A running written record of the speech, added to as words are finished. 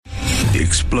The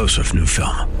explosive new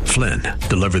film, Flynn,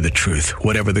 deliver the truth,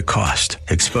 whatever the cost,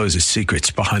 exposes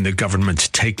secrets behind the government's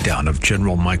takedown of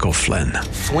General Michael Flynn.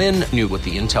 Flynn knew what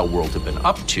the intel world had been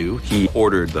up to. He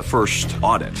ordered the first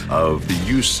audit of the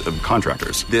use of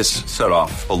contractors. This set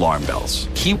off alarm bells.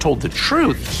 He told the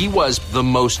truth. He was the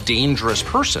most dangerous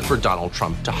person for Donald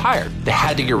Trump to hire. They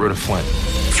had to get rid of Flynn.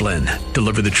 Flynn,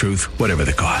 deliver the truth, whatever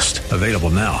the cost. Available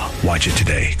now. Watch it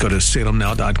today. Go to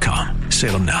salemnow.com.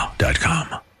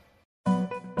 salemnow.com.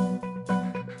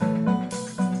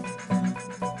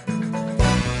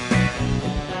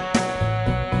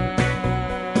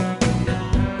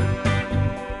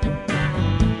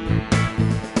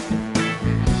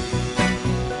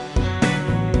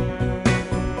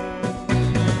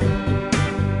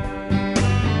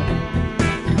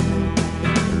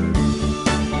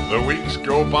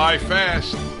 Go by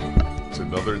fast. It's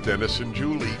another Dennis and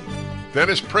Julie.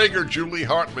 Dennis Prager, Julie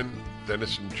Hartman.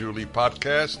 Dennis and Julie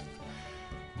podcast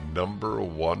number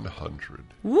 100.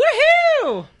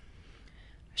 Woohoo!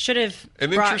 Should have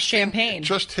brought champagne. It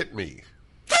just hit me.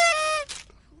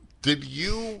 Did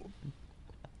you...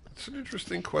 It's an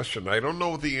interesting question. I don't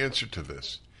know the answer to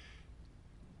this.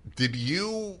 Did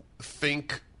you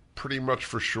think pretty much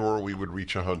for sure we would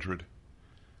reach 100?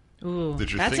 Ooh,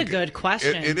 that's a good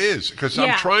question. It is, because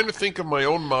I'm trying to think of my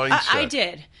own mindset. I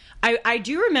did. I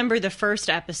do remember the first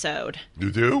episode.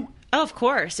 You do? Oh, of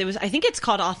course. It was. I think it's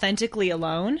called Authentically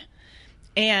Alone.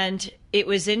 And it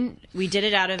was we did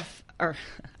it out of, or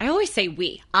I always say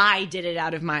I did it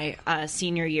out of my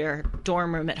senior year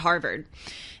dorm room at Harvard.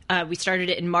 We started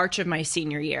it in March of my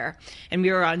senior year, and we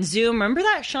were on Zoom. Remember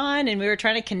that, Sean? And we were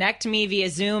trying to connect me via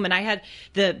Zoom, and I had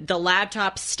the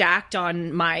laptop stacked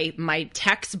on my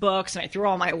textbooks, and I threw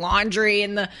all my laundry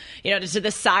in to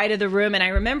the side of the room. And I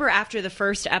remember after the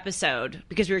first episode,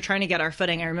 because we were trying to get our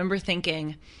footing, I remember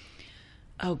thinking,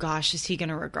 "Oh gosh, is he going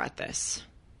to regret this?"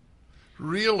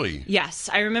 Really? Yes,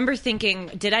 I remember thinking,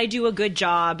 "Did I do a good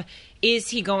job? Is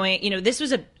he going?" This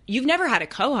was you've never had a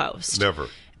co-host, never.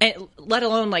 And let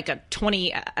alone like a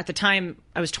 20, at the time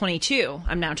I was 22,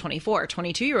 I'm now 24,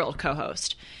 22-year-old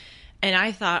co-host. And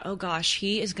I thought, oh gosh,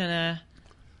 he is going to,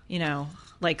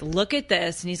 look at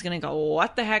this and he's going to go,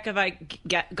 what the heck have I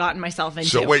gotten myself into?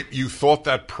 So wait, you thought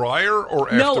that prior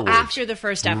or afterwards? No, after the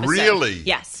first episode. Really?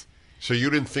 Yes. So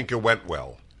you didn't think it went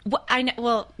well? Well,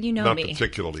 Not me. Not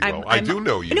particularly well. I do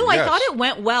know you. No, yes. I thought it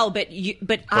went well, but you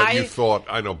thought,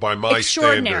 I know, by my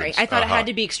extraordinary. standards. I thought it had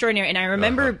to be extraordinary. And I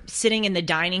remember sitting in the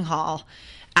dining hall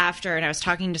after, and I was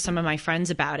talking to some of my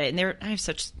friends about it. And I have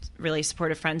such really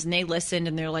supportive friends, and they listened,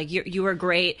 and they're like, you were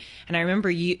great. And I remember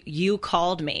you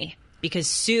called me because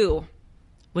Sue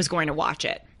was going to watch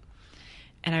it.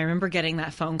 And I remember getting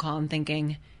that phone call and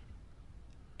thinking,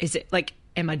 is it like...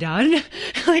 am I done?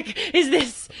 Is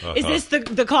this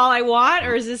the call I want,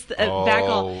 or is this a back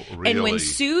call? Really? And when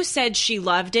Sue said she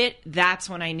loved it, that's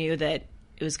when I knew that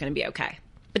it was going to be okay.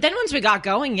 But then once we got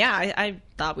going, I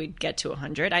thought we'd get to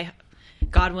 100.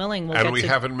 God willing, we'll get to 500. And we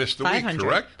haven't missed a week,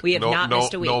 correct? We have not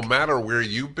missed a week. No matter where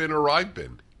you've been or I've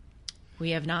been. We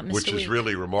have not missed a week. Which is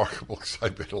really remarkable because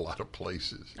I've been a lot of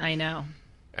places. I know.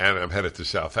 And I'm headed to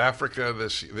South Africa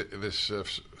this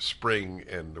spring,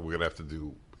 and we're going to have to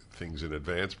do things in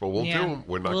advance, but we'll do them.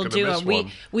 We're not going to miss one.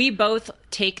 We both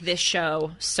take this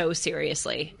show so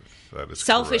seriously. That is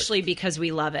selfishly correct. Because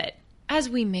we love it, as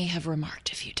we may have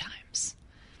remarked a few times.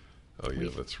 Oh yeah,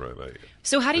 that's right.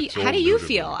 So how do you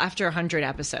feel after 100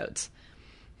 episodes?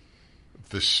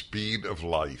 The speed of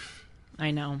life. I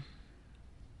know.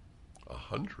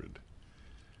 100.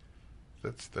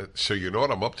 That's that. So you know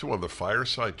what I'm up to on the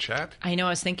fireside chat? I know. I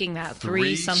was thinking that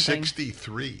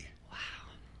 363.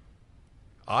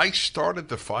 I started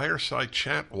the fireside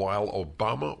chat while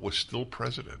Obama was still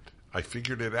president. I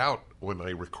figured it out when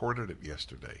I recorded it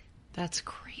yesterday. That's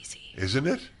crazy. Isn't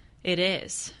it? It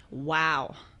is.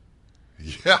 Wow.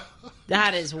 Yeah.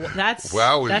 That's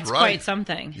wow, that's right. Quite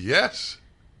something. Yes.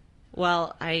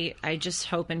 Well, I just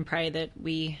hope and pray that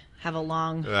we have a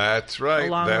long road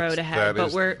ahead.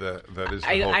 That is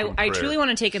I truly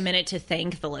want to take a minute to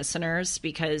thank the listeners,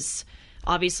 because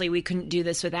obviously we couldn't do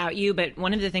this without you. But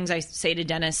one of the things I say to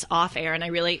Dennis off air, and I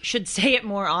really should say it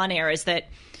more on air, is that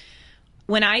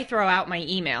when I throw out my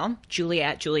email,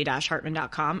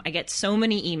 julie@julie-hartman.com, I get so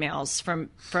many emails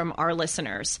from our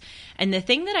listeners. And the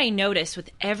thing that I notice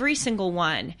with every single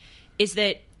one is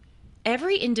that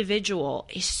every individual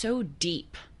is so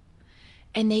deep,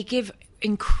 and they give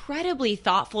incredibly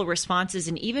thoughtful responses.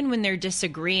 And even when they're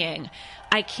disagreeing,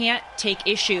 I can't take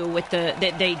issue with that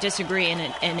they disagree in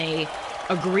a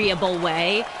agreeable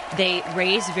way. They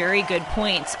raise very good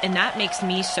points, and that makes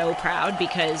me so proud,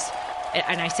 because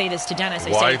and I say this to Dennis.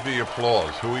 Why the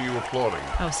applause? Who are you applauding?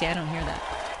 Oh, see, I don't hear that.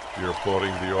 You're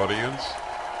applauding the audience?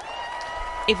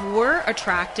 If we're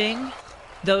attracting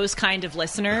those kind of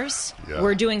listeners, Yeah.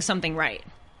 we're doing something right.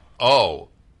 Oh,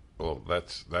 well,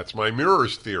 that's my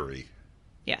mirrors theory.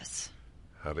 Yes.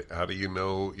 How do you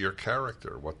know your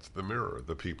character? What's the mirror?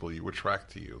 The people you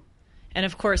attract to you. And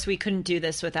of course, we couldn't do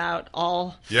this without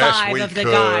all Yes, five we of the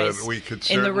could. guys We could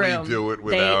in the certainly room. do it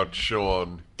without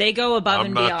Sean. They go above I'm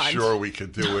and not beyond. sure we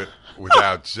could do it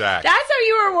without Zach. That's how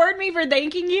you reward me for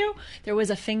thanking you? There was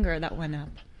a finger that went up.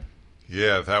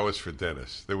 Yeah, that was for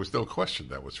Dennis. There was no question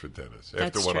that was for Dennis. After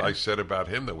That's what true. I said about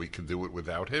him, that we could do it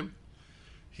without him,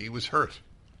 he was hurt.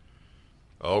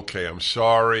 Okay, I'm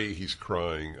sorry. He's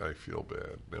crying. I feel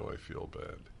bad. Now I feel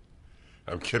bad.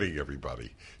 I'm kidding,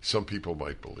 everybody. Some people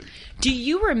might believe it. Do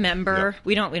you remember? Yeah.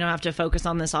 We don't have to focus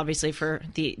on this obviously for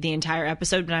the entire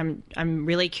episode, but I'm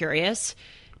really curious.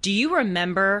 Do you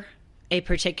remember a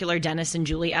particular Dennis and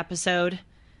Julie episode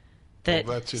that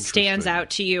that's stands interesting. out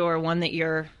to you, or one that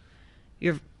you're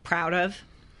proud of,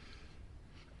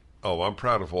 Oh, I'm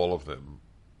proud of all of them.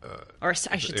 or I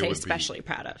should It say, would be- especially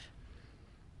proud of?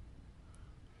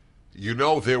 You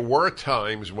know, there were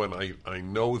times when I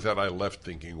know that I left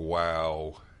thinking,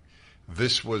 wow,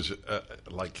 this was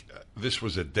this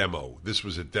was a demo. This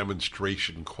was a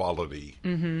demonstration quality.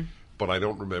 Mm-hmm. But I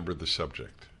don't remember the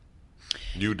subject.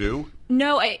 You do?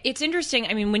 No, it's interesting.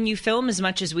 I mean, when you film as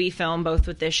much as we film, both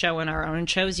with this show and our own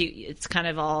shows, it's kind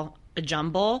of all a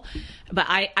jumble. But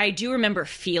I do remember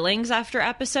feelings after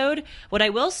episode. What I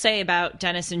will say about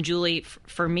Dennis and Julie,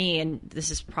 for me, and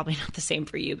this is probably not the same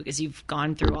for you because you've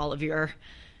gone through all of your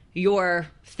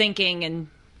thinking and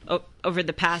over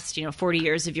the past 40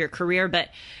 years of your career, but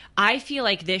I feel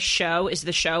like this show is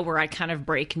the show where I kind of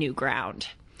break new ground,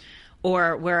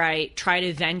 or where I try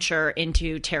to venture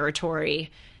into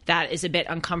territory that is a bit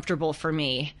uncomfortable for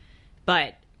me,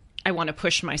 but I want to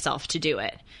push myself to do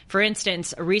it. For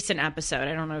instance, a recent episode,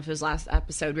 I don't know if it was last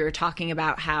episode, we were talking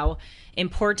about how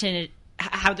important,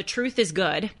 how the truth is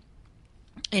good.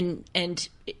 And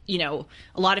a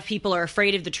lot of people are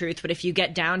afraid of the truth, but if you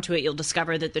get down to it, you'll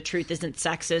discover that the truth isn't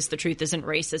sexist, the truth isn't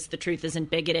racist, the truth isn't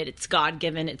bigoted, it's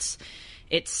God-given, it's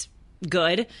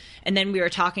good. And then we were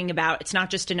talking about it's not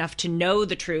just enough to know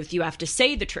the truth, you have to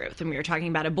say the truth. And we were talking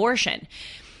about abortion.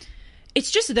 It's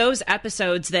just those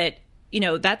episodes that,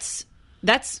 that's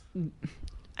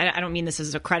I don't mean this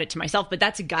as a credit to myself, but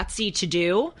that's gutsy to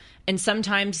do. And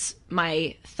sometimes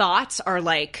my thoughts are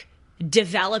like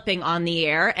developing on the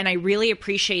air, and I really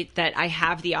appreciate that I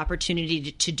have the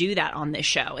opportunity to do that on this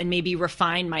show and maybe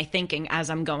refine my thinking as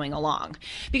I'm going along.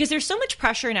 Because there's so much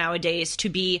pressure nowadays to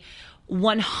be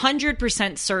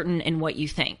 100% certain in what you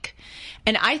think.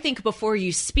 And I think before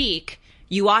you speak,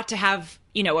 you ought to have,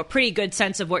 a pretty good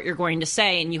sense of what you're going to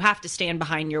say, and you have to stand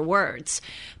behind your words.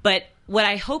 But what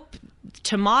I hope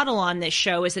to model on this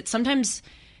show is that sometimes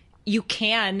you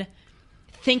can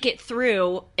think it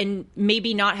through and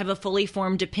maybe not have a fully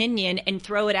formed opinion and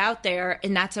throw it out there,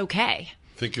 and that's okay.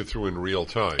 Think it through in real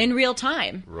time. In real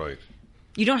time. Right.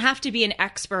 You don't have to be an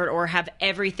expert or have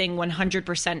everything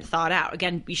 100% thought out.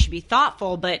 Again, you should be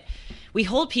thoughtful, but we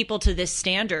hold people to this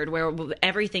standard where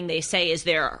everything they say is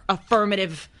their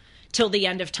affirmative till the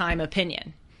end of time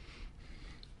opinion.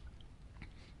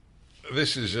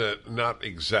 This is not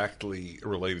exactly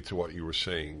related to what you were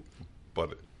saying,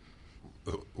 but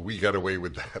we got away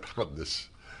with that on this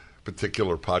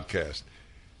particular podcast.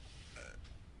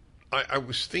 I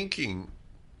was thinking,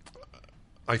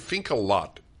 I think a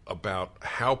lot about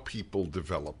how people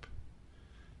develop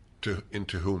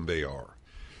into whom they are.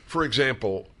 For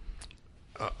example,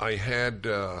 I had,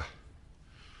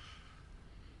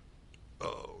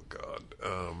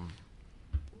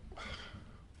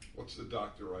 what's the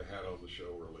doctor I had on the show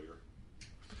earlier?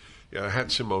 Yeah, I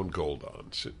had Simone Gold on.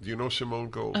 Do you know Simone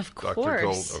Gold? Of Dr.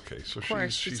 course. Gold? Okay, so of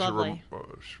course. she's lovely.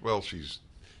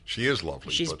 She is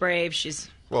lovely. She's brave. She's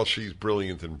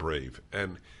brilliant and brave.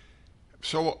 And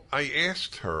so I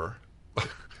asked her,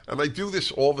 and I do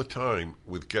this all the time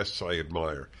with guests I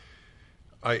admire.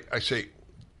 I say,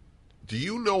 do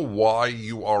you know why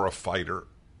you are a fighter?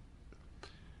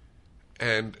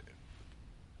 And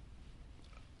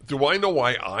do I know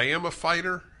why I am a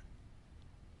fighter?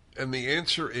 And the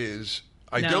answer is,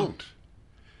 I don't.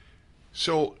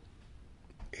 So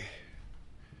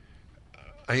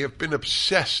I have been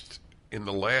obsessed in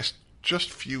the last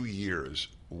just few years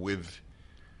with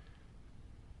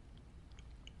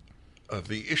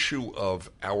the issue of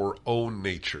our own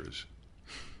natures.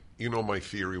 You know my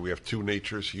theory, we have two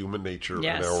natures, human nature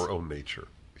and our own nature.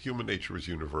 Human nature is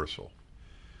universal.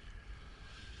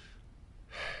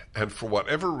 And for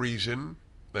whatever reason,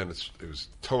 and it was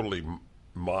totally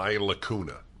my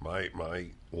lacuna, my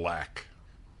lack,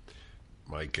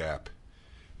 my gap.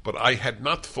 But I had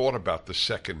not thought about the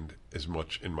second as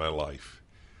much in my life.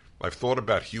 I've thought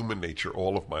about human nature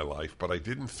all of my life, but I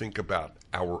didn't think about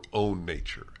our own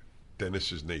nature,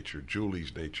 Dennis's nature,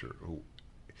 Julie's nature,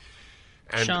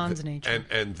 Sean's nature.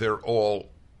 And they're all,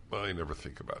 well, I never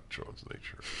think about Sean's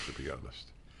nature, to be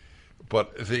honest.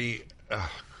 But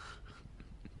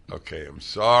okay, I'm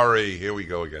sorry. Here we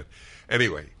go again.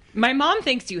 Anyway. My mom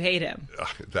thinks you hate him.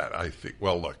 That I think,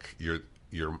 well, look,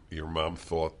 your mom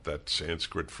thought that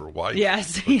Sanskrit for wife.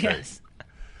 Yes, okay. yes.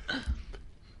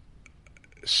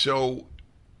 So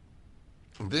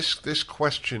this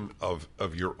question of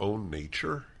your own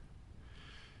nature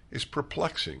is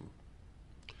perplexing.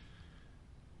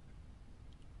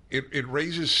 It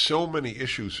raises so many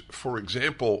issues. For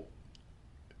example,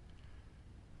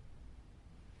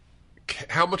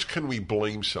 how much can we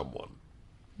blame someone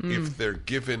if they're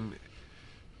given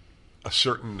a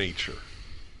certain nature?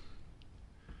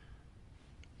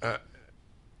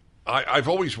 I've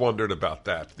always wondered about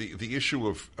that. The issue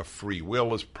of free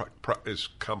will is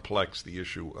complex. The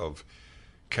issue of,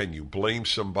 can you blame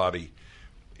somebody?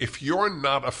 If you're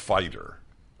not a fighter,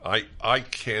 I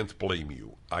can't blame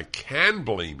you. I can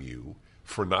blame you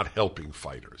for not helping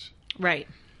fighters. Right.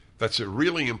 That's a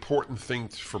really important thing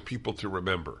for people to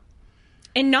remember.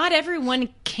 And not everyone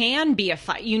can be a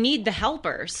fighter. You need the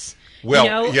helpers.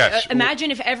 Well, yes.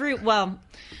 Imagine if everyone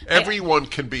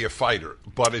can be a fighter,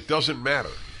 but it doesn't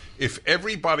matter. If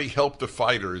everybody helped the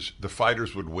fighters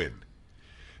would win.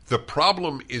 The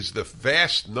problem is the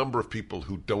vast number of people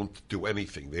who don't do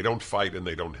anything. They don't fight and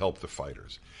they don't help the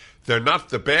fighters. They're not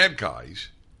the bad guys.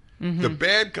 Mm-hmm. The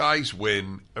bad guys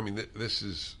win. I mean,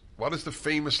 what is the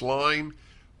famous line?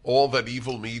 All that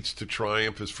evil needs to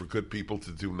triumph is for good people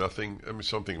to do nothing. I mean,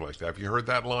 something like that. Have you heard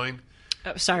that line?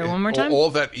 Sorry, one more time?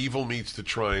 All that evil needs to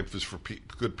triumph is for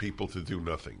good people to do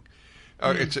nothing.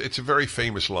 It's a very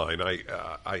famous line.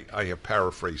 I have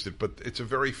paraphrased it, but it's a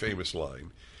very famous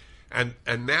line. And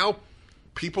now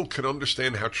people can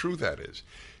understand how true that is.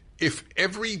 If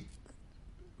every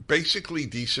basically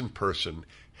decent person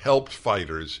helped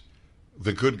fighters,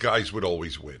 the good guys would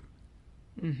always win.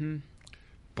 Mm-hmm.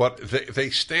 But they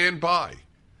stand by.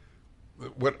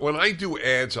 When I do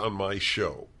ads on my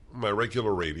show, my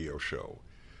regular radio show,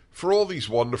 for all these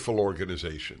wonderful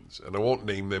organizations, and I won't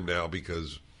name them now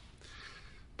because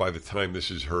by the time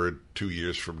this is heard 2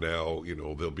 years from now,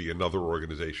 there'll be another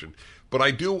organization. But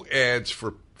I do ads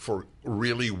for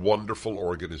really wonderful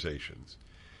organizations.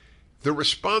 The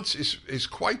response is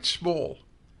quite small.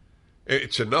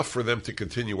 It's enough for them to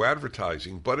continue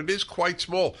advertising, but it is quite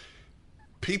small.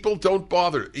 People don't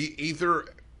bother.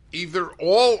 Either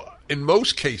all, in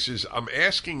most cases, I'm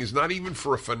asking is not even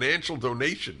for a financial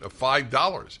donation of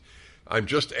 $5. I'm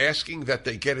just asking that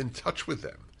they get in touch with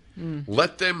them.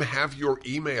 Let them have your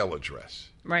email address.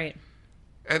 Right.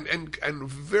 And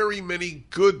very many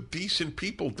good, decent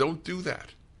people don't do that.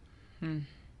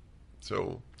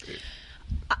 So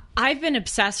I've been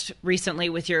obsessed recently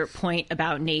with your point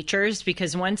about natures,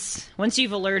 because once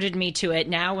you've alerted me to it,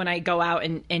 now when I go out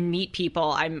and meet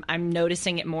people, I'm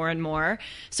noticing it more and more.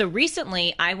 So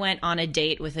recently I went on a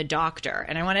date with a doctor,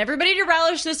 and I want everybody to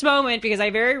relish this moment because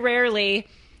I very rarely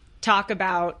talk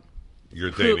about your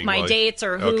dating my life. Dates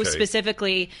or who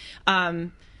specifically,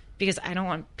 because I don't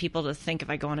want people to think if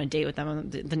I go on a date with them,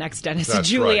 the next Dennis and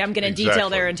Julie, right. I'm going to detail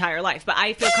their entire life. But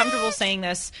I feel comfortable saying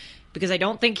this because I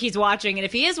don't think he's watching, and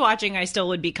if he is watching, I still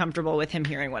would be comfortable with him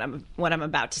hearing what I'm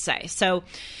about to say. So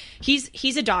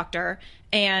he's a doctor,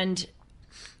 and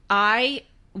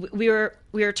we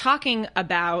were talking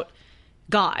about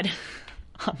God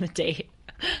on the date.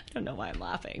 I don't know why I'm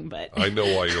laughing, but I know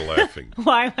why you're laughing.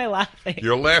 Why am I laughing?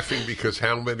 You're laughing because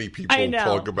how many people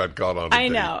talk about God on a date? I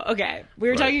know. Okay, we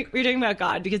were talking about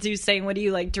God because he was saying, "What do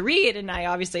you like to read?" And I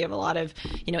obviously have a lot of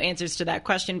answers to that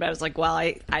question. But I was like, "Well,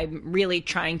 I'm really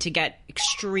trying to get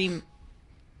extreme."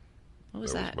 What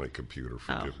was that? That was my computer.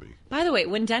 Forgive me. By the way,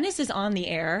 when Dennis is on the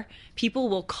air, people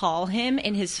will call him,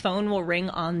 and his phone will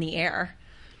ring on the air.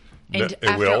 And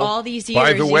after all these years,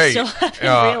 by the way, you still haven't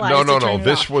realized no.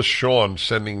 This was Sean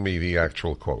sending me the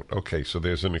actual quote. Okay, so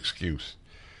there's an excuse.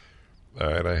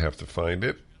 All right, I have to find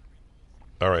it.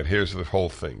 All right, here's the whole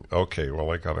thing. Okay,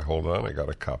 well, I got to hold on. I got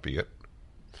to copy it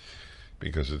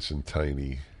because it's in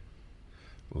tiny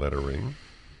lettering.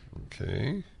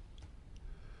 Okay.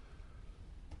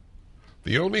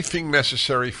 The only thing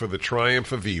necessary for the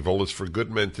triumph of evil is for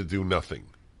good men to do nothing.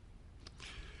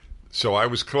 So I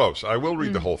was close. I will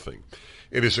read the whole thing.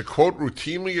 It is a quote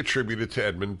routinely attributed to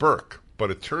Edmund Burke, but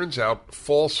it turns out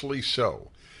falsely so.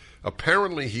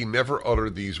 Apparently, he never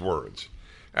uttered these words.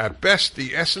 At best,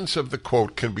 the essence of the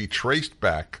quote can be traced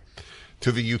back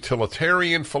to the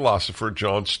utilitarian philosopher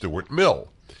John Stuart Mill,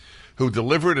 who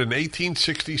delivered an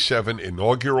 1867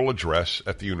 inaugural address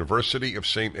at the University of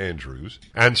St. Andrews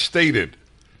and stated,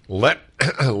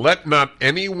 let not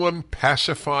anyone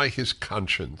pacify his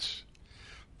conscience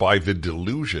by the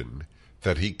delusion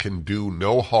that he can do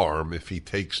no harm if he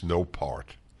takes no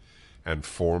part and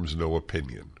forms no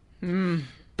opinion.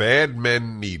 Bad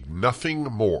men need nothing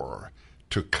more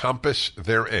to compass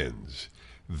their ends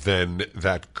than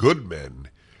that good men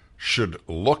should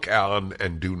look on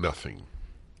and do nothing.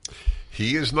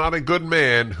 He is not a good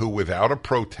man who, without a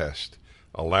protest,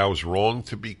 allows wrong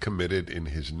to be committed in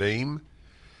his name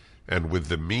and with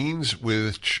the means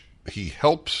which he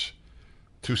helps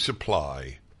to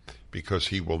supply, because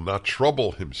he will not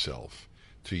trouble himself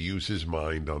to use his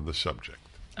mind on the subject.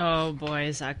 Oh, boy,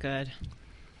 is that good.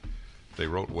 They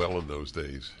wrote well in those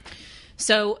days.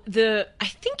 So I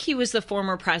think he was the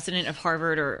former president of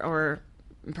Harvard, or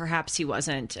perhaps he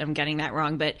wasn't. I'm getting that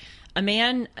wrong. But a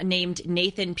man named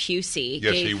Nathan Pusey.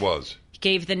 Yes, he was.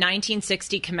 Gave the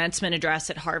 1960 commencement address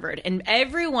at Harvard. And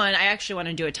everyone, I actually want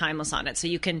to do a timeless on it. So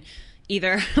you can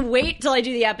either wait till I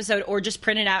do the episode or just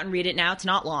print it out and read it now. It's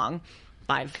not long,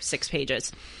 5-6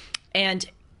 pages. And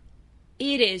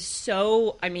it is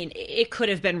so, I mean, it could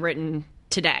have been written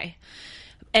today.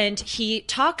 And he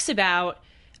talks about,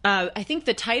 I think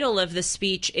the title of the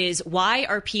speech is, Why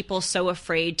Are People So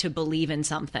Afraid to Believe in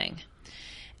Something?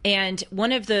 And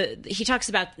he talks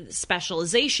about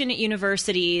specialization at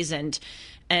universities and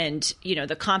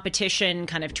the competition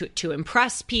kind of to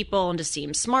impress people and to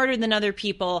seem smarter than other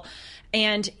people.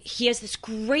 And he has this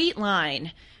great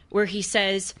line where he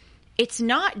says, it's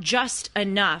not just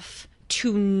enough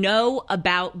to know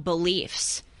about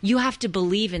beliefs. You have to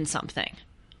believe in something.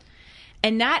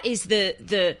 And that is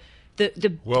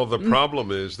Well, the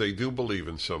problem is they do believe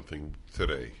in something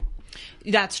today.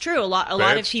 That's true. A lot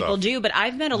of people do, but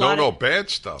I've met a lot of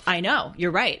bad stuff. I know.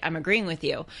 You're right. I'm agreeing with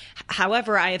you.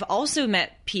 However, I have also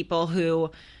met people who,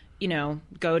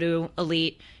 go to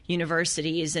elite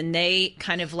universities and they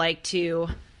kind of like to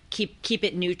keep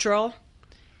it neutral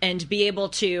and be able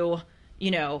to,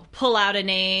 pull out a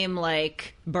name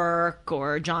like Burke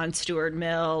or John Stuart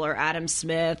Mill or Adam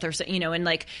Smith or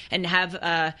and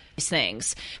have these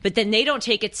things. But then they don't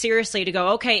take it seriously to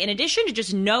go, okay, in addition to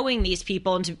just knowing these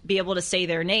people and to be able to say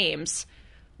their names,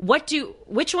 which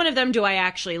one of them do I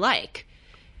actually like?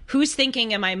 Whose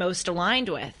thinking am I most aligned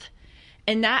with?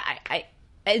 And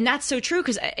that's so true,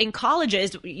 because in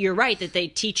colleges, you're right that they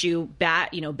teach you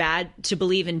bad to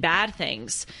believe in bad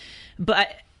things, but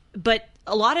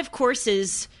a lot of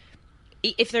courses,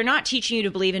 if they're not teaching you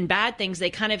to believe in bad things, they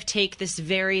kind of take this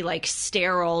very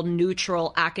sterile,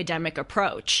 neutral academic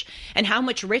approach. And how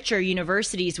much richer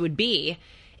universities would be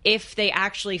if they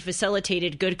actually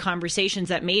facilitated good conversations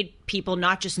that made people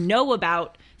not just know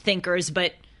about thinkers,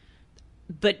 but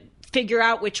figure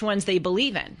out which ones they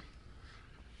believe in.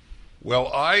 Well,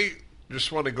 I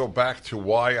just want to go back to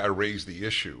why I raised the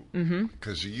issue,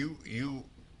 because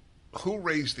who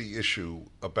raised the issue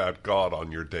about God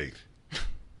on your date?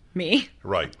 Me?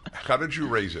 Right. How did you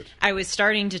raise it? I was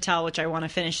starting to tell, which I want to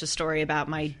finish the story about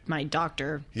my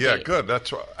doctor. Yeah, date. Good.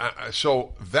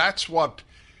 So that's what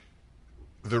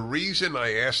the reason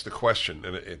I asked the question,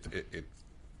 and it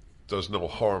does no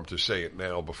harm to say it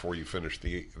now before you finish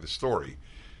the story.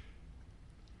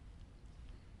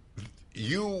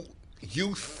 You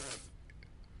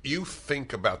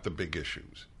think about the big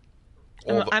issues.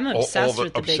 I'm obsessed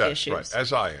with the big issues. Right,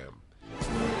 as I am.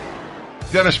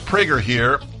 Dennis Prager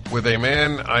here with a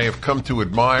man I have come to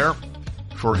admire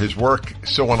for his work.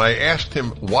 So when I asked him,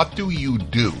 what do you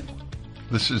do?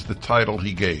 This is the title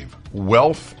he gave,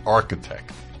 Wealth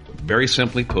Architect. Very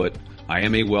simply put, I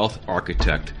am a wealth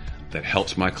architect that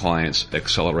helps my clients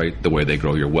accelerate the way they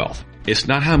grow your wealth. It's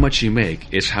not how much you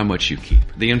make, it's how much you keep.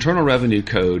 The Internal Revenue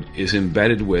Code is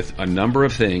embedded with a number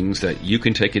of things that you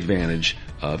can take advantage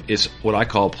of. It's what I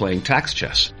call playing tax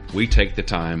chess. We take the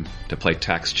time to play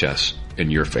tax chess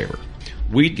in your favor.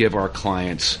 We give our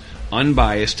clients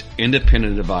unbiased,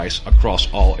 independent advice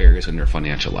across all areas in their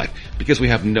financial life because we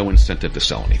have no incentive to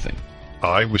sell anything.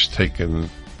 I was taken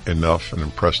enough and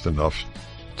impressed enough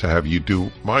to have you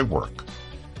do my work.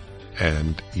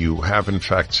 And you have, in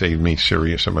fact, saved me a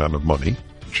serious amount of money.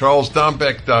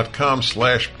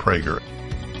 CharlesDombeck.com/Prager.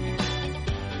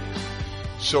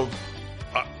 So,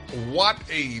 what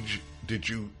age do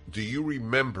you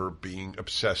remember being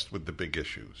obsessed with the big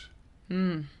issues?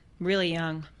 Really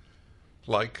young.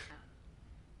 Like?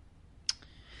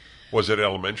 Was it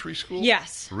elementary school?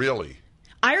 Yes. Really?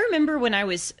 I remember when I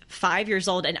was 5 years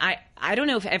old, and I don't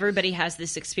know if everybody has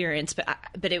this experience,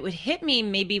 but it would hit me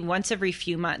maybe once every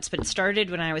few months, but it started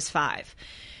when I was 5.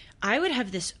 I would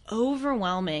have this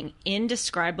overwhelming,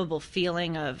 indescribable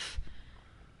feeling of,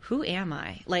 who am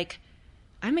I? Like,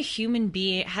 I'm a human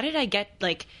being. How did I get,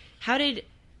 like, how did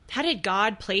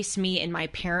God place me in my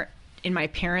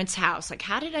parents' house? Like,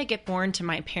 how did I get born to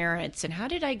my parents? And how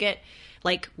did I get,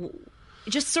 like,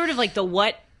 just sort of like the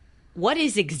what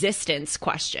is existence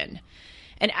question.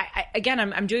 And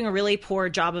I'm doing a really poor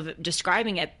job of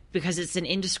describing it because it's an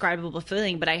indescribable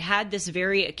feeling, but I had this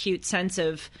very acute sense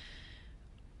of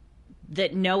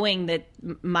that, knowing that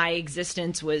my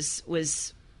existence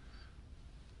was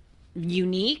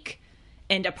unique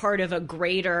and a part of a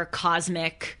greater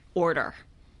cosmic order.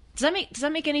 Does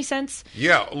that make any sense?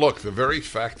 Yeah, look, the very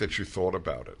fact that you thought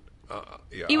about it,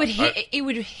 it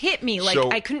would hit me like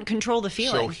I couldn't control the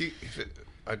feeling. So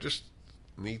I just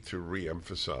need to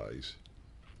reemphasize,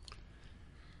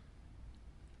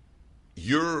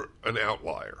 you're an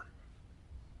outlier.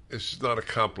 This is not a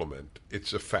compliment.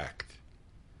 It's a fact.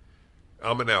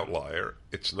 I'm an outlier.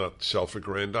 It's not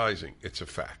self-aggrandizing. It's a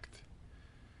fact.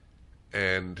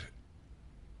 And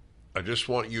I just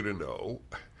want you to know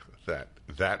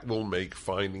that will make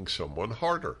finding someone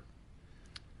harder.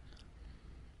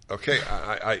 Okay,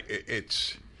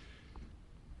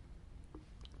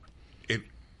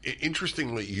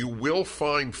 interestingly, you will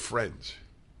find friends,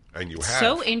 and you have.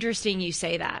 So interesting you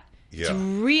say that. Yeah. It's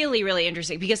really, really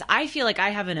interesting because I feel like I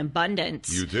have an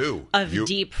abundance. You do. Of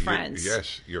deep friends.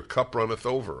 Yes, your cup runneth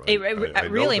over.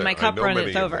 Really, my cup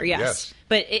runneth over. Yes.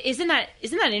 But isn't that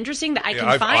interesting that I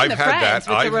can find the friends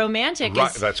with the romantic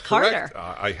is that's correct.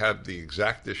 harder. I had the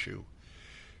exact issue.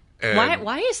 And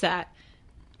Why is that?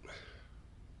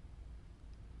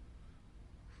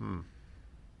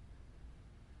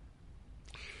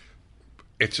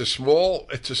 It's a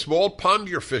small pond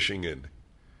you're fishing in.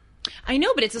 I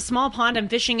know, but it's a small pond I'm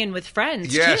fishing in with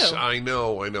friends, yes, too. I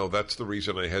know. That's the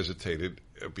reason I hesitated,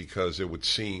 because it would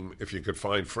seem, if you could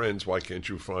find friends, why can't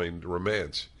you find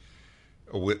romance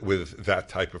with that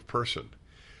type of person?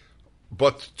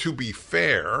 But to be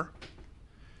fair,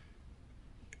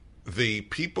 the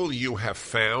people you have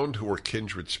found who are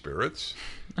kindred spirits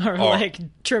are like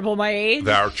triple my age.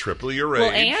 They are triple your age.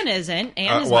 Well, Anne isn't.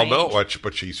 Anne is well, my no, age.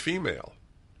 But she's female.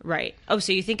 Right. Oh,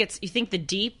 so you think the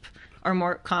deep are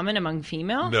more common among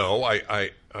female? No,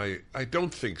 I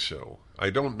don't think so.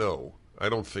 I don't know. I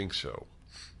don't think so.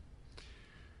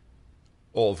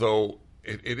 Although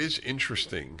it is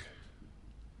interesting.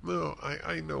 No,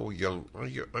 I know young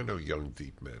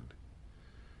deep men.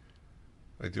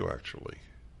 I do, actually.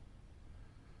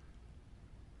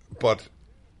 But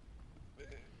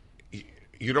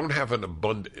you don't have an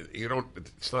abundant.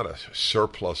 It's not a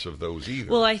surplus of those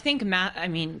either. Well, I think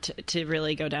to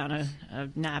really go down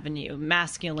an avenue,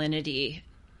 masculinity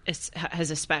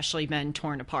has especially been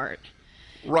torn apart.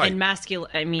 Right. And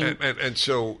and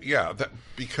so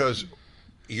because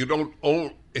you don't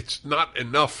own. It's not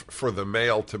enough for the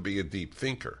male to be a deep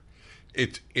thinker.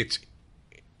 It's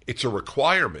a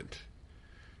requirement,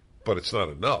 but it's not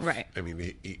enough. Right. I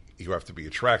mean, you have to be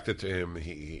attracted to him.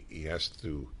 He has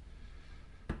to,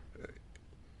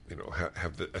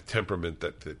 have a temperament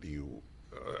that you,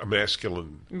 a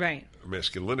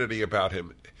masculinity about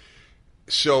him.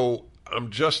 So I'm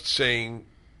just saying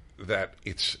that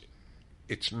it's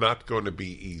not going to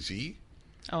be easy.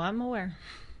 Oh, I'm aware.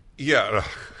 Yeah,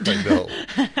 I know.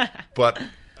 But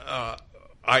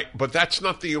that's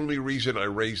not the only reason I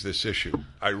raised this issue.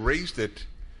 I raised it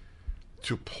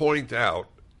to point out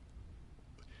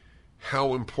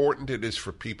how important it is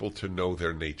for people to know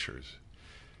their natures.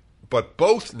 But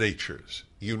both natures,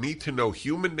 you need to know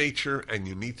human nature and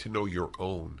you need to know your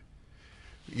own.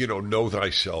 Know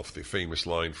thyself, the famous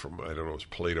line from, I don't know, it's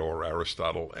Plato or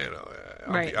Aristotle. And,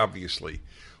 right. Obviously.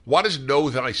 What does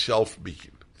know thyself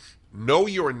mean? Know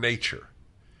your nature.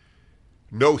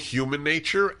 Know human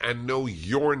nature and know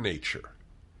your nature.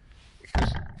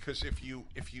 Because if you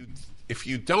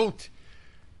don't,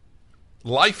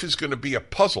 life is going to be a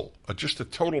puzzle, just a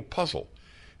total puzzle.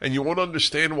 And you won't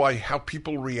understand how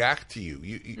people react to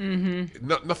you.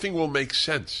 Nothing will make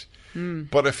sense.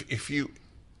 But if you,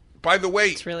 by the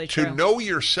way, it's really to true. know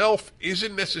yourself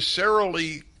isn't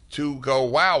necessarily to go,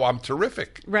 wow, I'm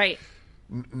terrific. Right.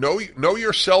 Know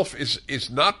yourself is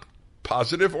not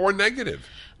positive or negative.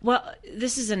 Well,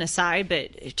 this is an aside,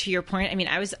 but to your point,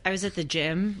 I was at the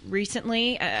gym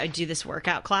recently. I do this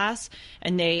workout class,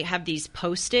 and they have these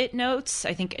Post-it notes,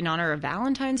 I think in honor of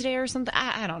Valentine's Day or something.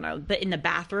 I don't know. But in the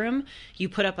bathroom, you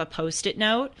put up a Post-it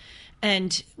note,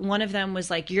 and one of them was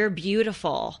like, "You're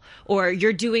beautiful," or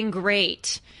 "You're doing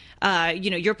great."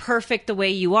 you're perfect the way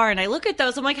you are. And I look at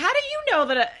those, I'm like, how do you know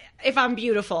that if I'm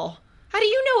beautiful? How do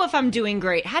you know if I'm doing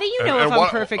great? How do you know if I'm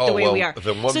perfect the way we are?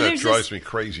 The one that drives me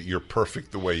crazy, you're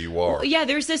perfect the way you are. Yeah,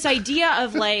 there's this idea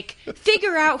of like,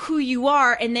 figure out who you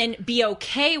are and then be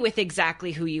okay with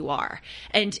exactly who you are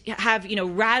and have,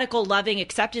 radical loving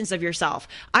acceptance of yourself.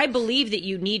 I believe that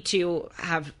you need to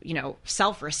have,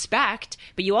 self-respect,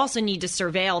 but you also need to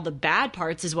surveil the bad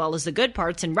parts as well as the good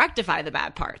parts and rectify the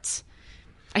bad parts.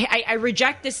 I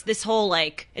reject this whole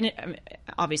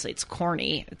obviously it's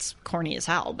corny as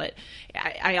hell, but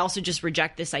I also just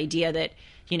reject this idea that,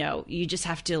 you just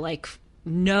have to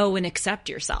know and accept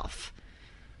yourself.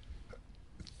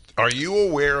 Are you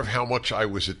aware of how much I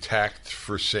was attacked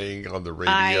for saying on the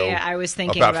radio? I was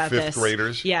thinking about fifth this.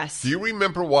 Graders. Yes. Do you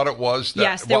remember what it was?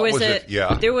 Yes, there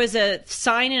was a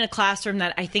sign in a classroom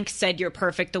that I think said "You're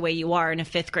perfect the way you are" in a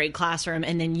fifth grade classroom,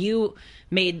 and then you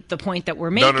made the point that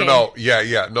we're making. No.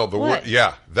 Yeah. No,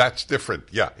 that's different.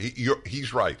 Yeah,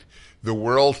 he's right. The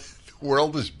world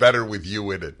is better with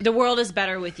you in it. The world is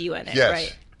better with you in it. Yes.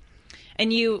 Right.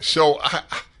 And you. So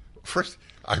first,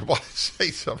 I want to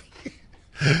say something.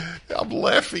 I'm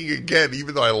laughing again,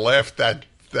 even though I laughed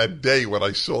that day when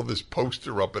I saw this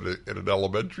poster up in an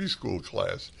elementary school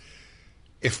class.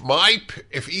 If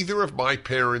either of my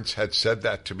parents had said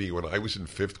that to me when I was in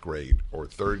fifth grade or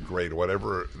third grade, or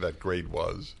whatever that grade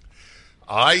was,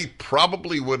 I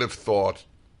probably would have thought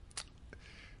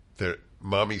that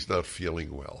mommy's not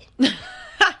feeling well.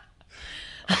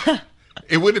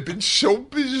 It would have been so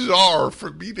bizarre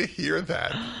for me to hear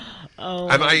that. Oh,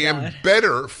 and I am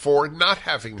better for not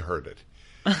having heard it.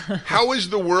 How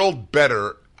is the world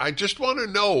better? I just want to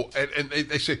know. And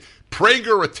they say,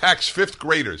 Prager attacks fifth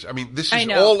graders. I mean, this is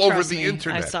all over the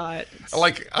internet. I saw it.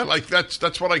 I like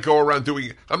that's what I go around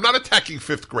doing. I'm not attacking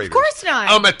fifth graders. Of course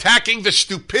not. I'm attacking the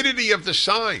stupidity of the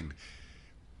sign.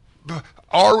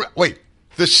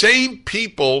 The same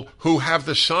people who have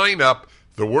the sign up,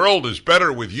 the world is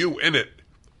better with you in it,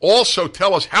 also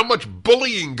tell us how much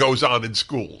bullying goes on in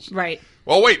schools. Right.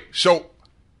 Well, wait. So,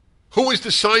 who is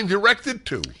the sign directed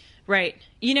to? Right.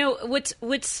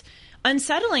 What's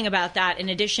unsettling about that, in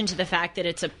addition to the fact that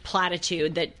it's a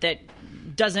platitude that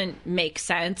doesn't make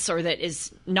sense or that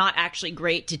is not actually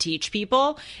great to teach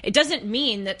people, it doesn't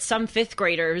mean that some fifth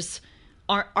graders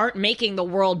aren't making the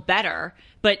world better,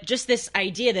 but just this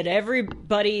idea that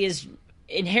everybody is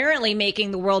inherently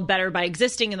making the world better by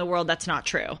existing in the world, that's not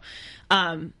true.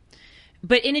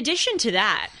 But in addition to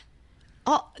that,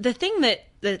 the thing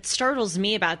that startles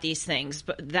me about these things,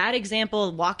 but that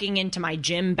example, walking into my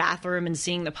gym bathroom and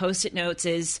seeing the Post-it notes,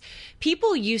 is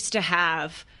people used to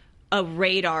have a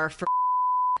radar for.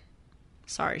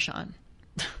 Sorry, Sean.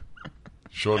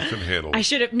 Sean can handle it. I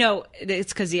should have. No,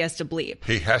 it's because he has to bleep.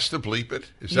 He has to bleep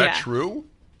it? Is that true?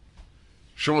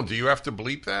 Sean, do you have to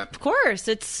bleep that? Of course.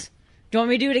 Do you want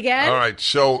me to do it again? All right.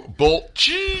 So,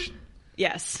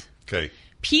 Yes. Okay.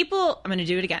 I'm going to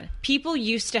do it again. People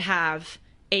used to have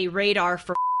a radar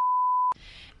for,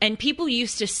 and people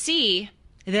used to see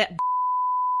that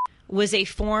was a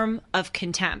form of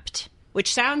contempt,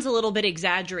 which sounds a little bit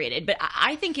exaggerated, but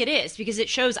I think it is, because it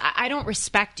shows I don't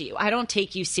respect you. I don't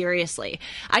take you seriously.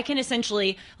 I can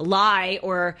essentially lie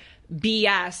or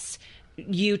BS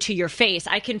you to your face.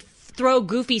 I can throw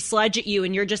goofy sludge at you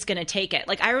and you're just going to take it.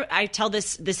 Like I tell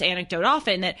this anecdote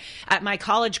often, that at my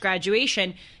college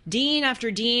graduation, dean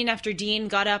after dean after dean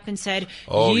got up and said,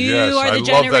 "You are the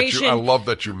generation I love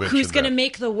that you mentioned who's going to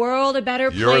make the world a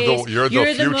better place. You're the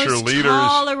future most leaders."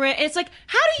 Tolerant. It's like,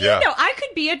 how do you know? I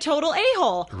could be a total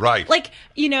a-hole. Right. Like,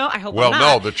 I hope Well, I'm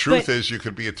not. no, the truth is you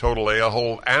could be a total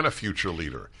a-hole and a future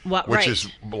leader, which is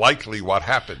likely what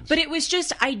happens. But it was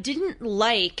just, I didn't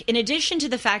like, in addition to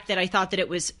the fact that I thought that it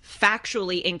was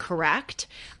factually incorrect,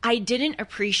 I didn't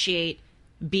appreciate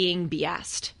being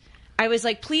BS'd. I was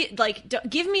like, please,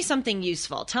 give me something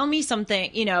useful. Tell me something,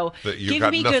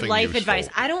 give me good life advice.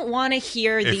 I don't want to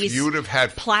hear these platitudes. If you would have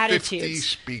had 50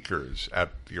 speakers at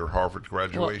your Harvard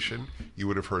graduation, you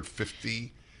would have heard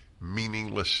 50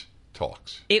 meaningless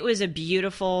talks. It was a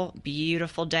beautiful,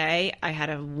 beautiful day. I had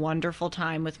a wonderful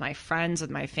time with my friends, with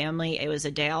my family. It was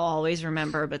a day I'll always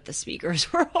remember, but the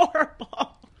speakers were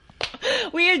horrible.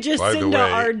 We had just sinned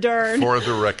our dern. For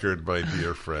the record, my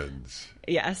dear friends.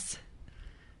 Yes.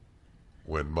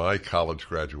 When my college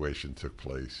graduation took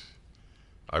place,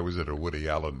 I was at a Woody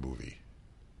Allen movie.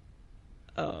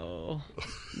 Oh,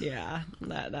 yeah.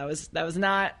 That was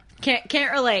not,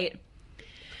 can't relate.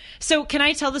 So can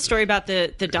I tell the story about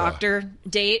the doctor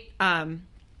date?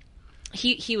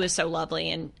 He was so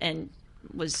lovely and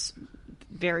was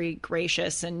very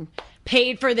gracious and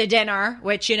paid for the dinner,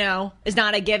 which, you know, is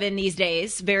not a given these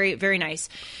days. Very, very nice.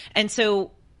 And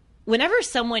so whenever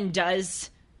someone does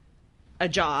a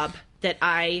job that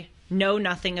I know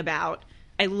nothing about,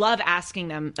 I love asking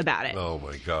them about it. Oh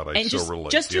my God, I and so just, relate.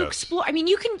 Just to yes. explore. I mean,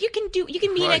 you can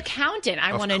be an accountant.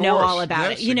 I want to Of know course. all about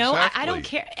Yes, it. You know, exactly. I don't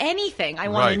care anything. I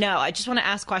want Right. to know. I just want to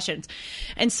ask questions.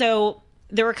 And so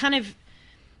there were kind of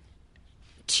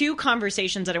two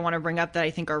conversations that I want to bring up that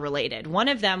I think are related. One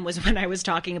of them was when I was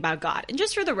talking about God. And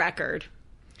just for the record,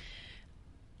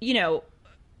 you know,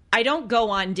 I don't go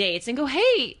on dates and go,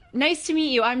 "Hey, nice to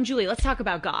meet you. I'm Julie. Let's talk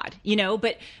about God." You know,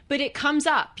 but it comes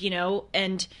up, you know,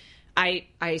 and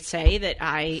I say that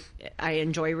I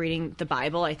enjoy reading the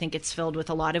Bible. I think it's filled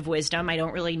with a lot of wisdom. I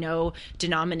don't really know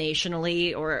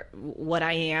denominationally or what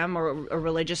I am or a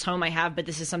religious home I have, but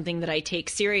this is something that I take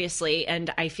seriously,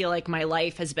 and I feel like my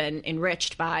life has been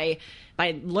enriched by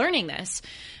learning this.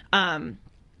 And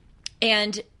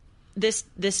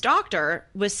this doctor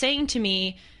was saying to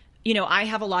me, you know, I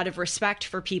have a lot of respect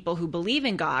for people who believe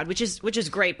in God, which is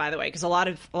great, by the way, because a lot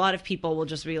of people will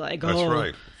just be like, "Oh, That's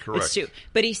right, correct." It's too."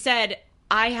 But he said,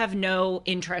 "I have no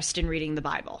interest in reading the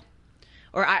Bible,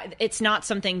 or it's not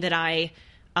something that I,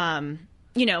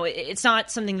 you know, it's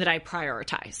not something that I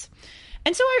prioritize."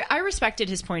 And so I respected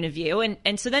his point of view.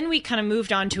 And so then we kind of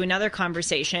moved on to another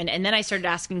conversation. And then I started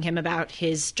asking him about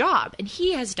his job. And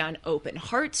he has done open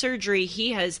heart surgery.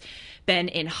 He has been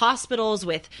in hospitals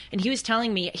and he was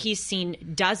telling me he's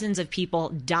seen dozens of people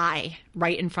die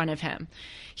right in front of him.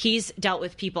 He's dealt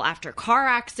with people after car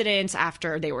accidents,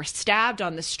 after they were stabbed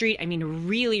on the street. I mean,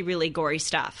 really, really gory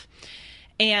stuff.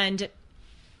 And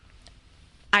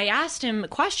I asked him a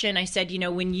question. I said, you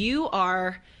know, when you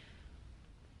are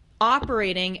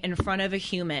operating in front of a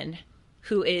human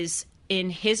who is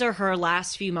in his or her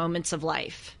last few moments of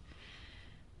life,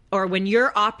 or when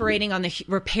you're operating on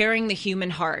repairing the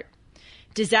human heart,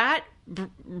 does that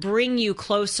bring you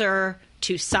closer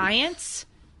to science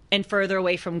and further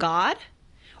away from God?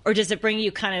 Or does it bring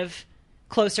you kind of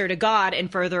closer to God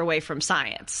and further away from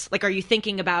science? Like, are you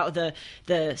thinking about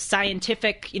the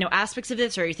scientific, you know, aspects of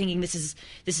this? Or are you thinking this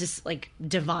is like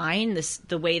divine,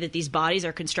 the way that these bodies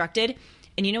are constructed?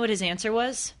 And you know what his answer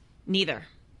was? Neither.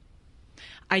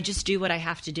 I just do what I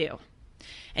have to do.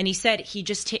 And he said he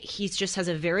just has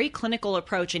a very clinical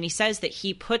approach. And he says that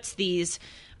he puts these,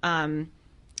 he and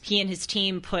his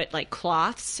team put like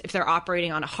cloths, if they're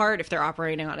operating on a heart, if they're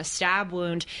operating on a stab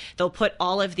wound, they'll put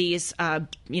all of these,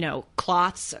 you know,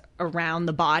 cloths around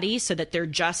the body so that they're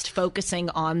just focusing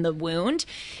on the wound.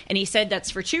 And he said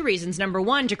that's for two reasons. Number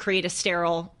one, to create a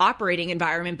sterile operating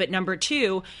environment. But number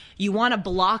two, you want to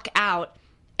block out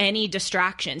any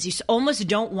distractions. You almost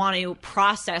don't want to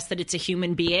process that it's a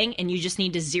human being, and you just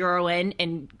need to zero in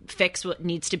and fix what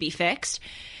needs to be fixed.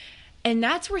 And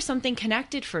that's where something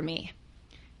connected for me,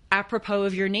 apropos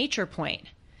of your nature point.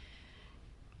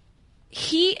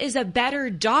 He is a better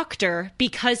doctor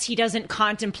because he doesn't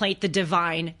contemplate the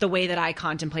divine the way that I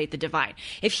contemplate the divine.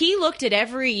 If he looked at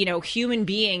every, you know, human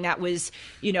being that was,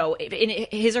 you know, in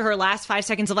his or her last 5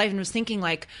 seconds of life and was thinking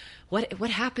like, what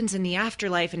happens in the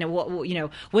afterlife, and what, you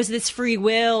know, was this free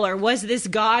will or was this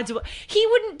God's? He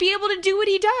wouldn't be able to do what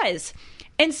he does.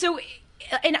 And so,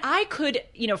 and I could,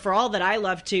 you know, for all that I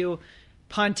love to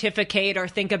pontificate or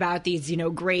think about these, you know,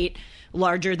 great,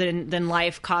 larger than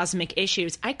life cosmic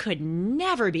issues, I could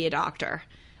never be a doctor.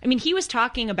 I mean, he was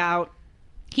talking about,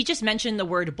 he just mentioned the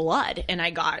word blood and I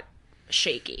got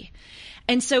shaky.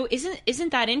 And so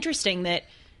isn't that interesting that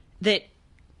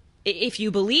if you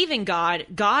believe in God,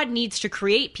 God needs to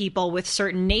create people with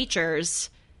certain natures,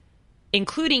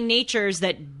 including natures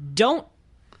that don't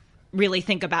really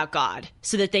think about God,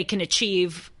 so that they can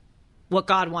achieve what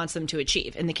God wants them to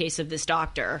achieve. In the case of this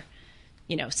doctor,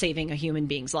 you know, saving a human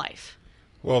being's life.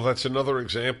 Well, that's another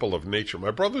example of nature. My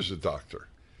brother's a doctor,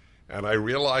 and I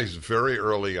realized very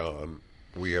early on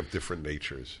we have different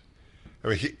natures. I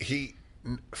mean, he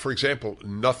for example,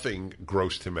 nothing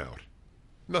grossed him out.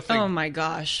 Nothing. Oh, my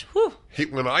gosh. Whew.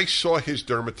 When I saw his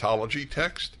dermatology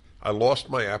text, I lost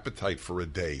my appetite for a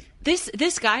day.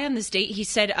 This guy on this date, he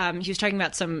said he was talking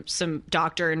about some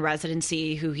doctor in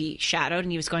residency who he shadowed,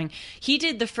 and he was going, he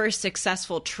did the first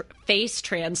successful face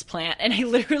transplant, and I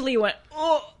literally went,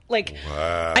 oh, like,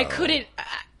 wow. I couldn't.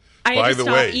 I had to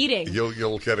stop eating.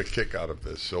 You'll get a kick out of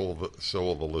this. So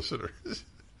will the listeners.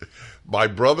 My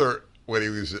brother, when he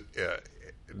was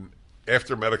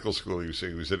after medical school,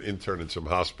 he was an intern in some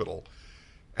hospital,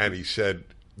 and he said,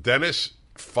 "Dennis,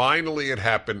 finally it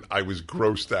happened. I was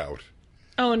grossed out."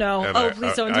 Oh no! And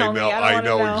Please don't tell me. I don't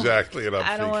know want to know exactly, and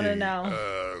I don't want to thinking, know.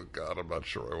 oh God, I'm not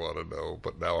sure I want to know,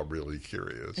 but now I'm really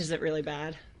curious. Is it really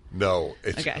bad? No,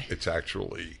 Okay. it's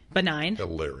actually Benign?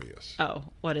 hilarious. Oh,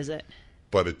 what is it?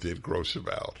 But it did gross him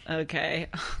out. Okay.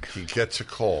 Oh, He gets a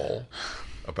call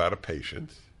about a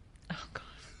patient. oh God.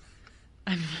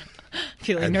 I'm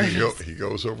feeling And nervous. he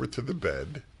goes over to the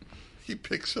bed. He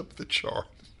picks up the chart.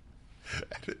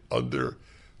 And under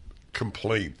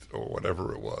complaint, or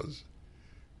whatever it was,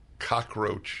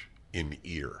 cockroach in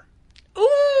ear.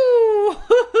 Ooh!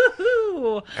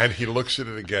 And he looks at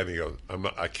it again. He goes,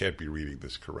 I can't be reading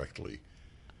this correctly.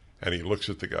 And he looks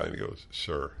at the guy and he goes,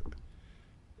 "Sir,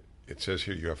 it says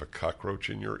here you have a cockroach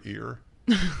in your ear."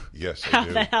 Yes, I How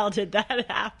do. the hell did that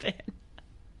happen?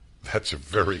 That's a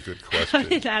very good How question.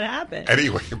 did that happen?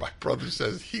 Anyway, my brother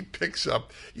says he picks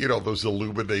up, those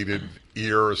illuminated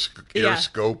ear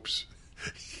scopes.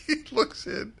 He looks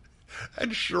in,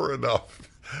 and sure enough,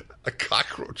 a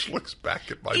cockroach looks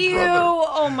back at my Ew! brother.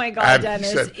 Oh my God, And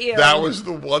Dennis! he said Ew! that was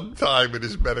the one time in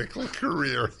his medical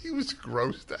career he was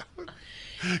grossed out.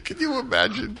 Can you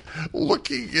imagine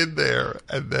looking in there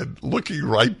and then looking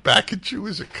right back at you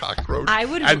as a cockroach? I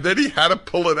would- And then he had to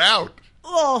pull it out.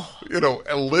 Oh,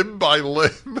 Limb by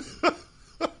limb.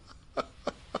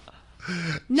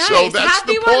 nice! So that's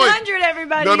Happy the point. 100,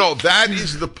 everybody! No, that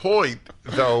is the point,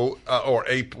 though, or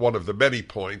one of the many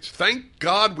points. Thank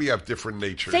God we have different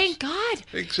natures. Thank God.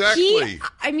 Exactly.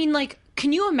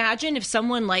 Can you imagine if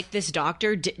someone like this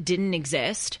doctor didn't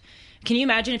exist? Can you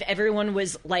imagine if everyone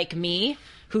was like me,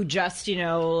 who just,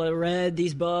 read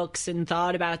these books and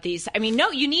thought about these? I mean, no,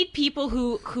 you need people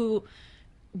who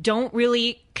don't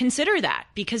really consider that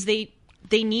because they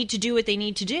need to do what they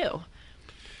need to do.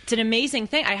 It's an amazing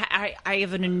thing. I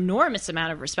have an enormous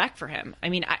amount of respect for him. I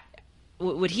mean,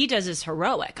 what he does is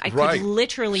heroic. I could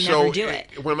literally never do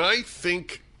it. When I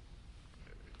think,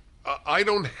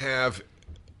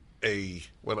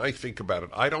 when I think about it,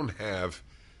 I don't have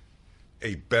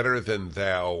a better than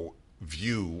thou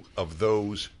view of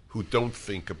those who don't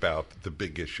think about the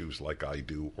big issues like I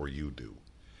do or you do.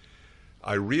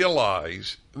 I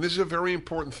realize, and this is a very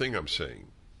important thing I'm saying,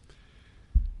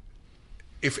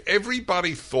 if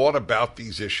everybody thought about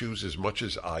these issues as much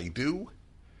as I do,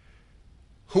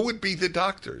 who would be the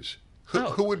doctors?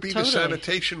 Who would be totally. the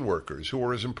sanitation workers who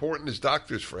are as important as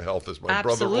doctors for health, as my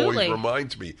Absolutely. brother always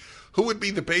reminds me? Who would be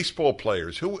the baseball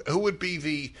players? Who would be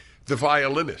the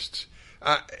violinists?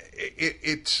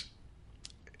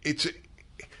 It's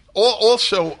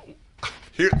also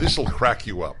here. This will crack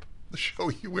you up. To show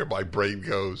you where my brain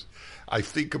goes, I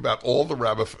think about all the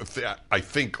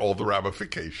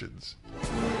ramifications.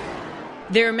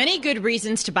 There are many good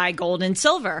reasons to buy gold and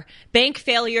silver. Bank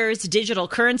failures, digital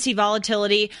currency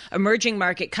volatility, emerging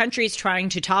market countries trying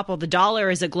to topple the dollar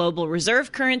as a global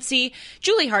reserve currency.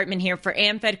 Julie Hartman here for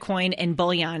AmFed Coin and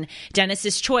Bullion,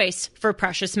 Dennis's choice for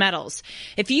precious metals.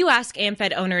 If you ask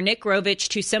AmFed owner Nick Rovich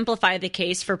to simplify the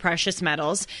case for precious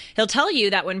metals, he'll tell you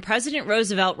that when President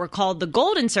Roosevelt recalled the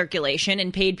gold in circulation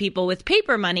and paid people with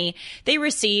paper money, they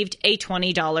received a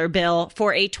 $20 bill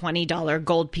for a $20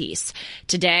 gold piece.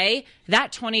 Today,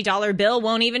 that $20 bill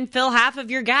won't even fill half of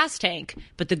your gas tank,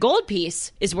 but the gold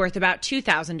piece is worth about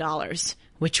 $2,000.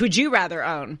 Which would you rather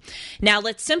own? Now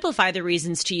let's simplify the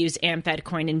reasons to use AmFed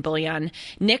Coin and Bullion.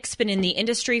 Nick's been in the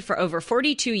industry for over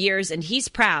 42 years, and he's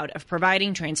proud of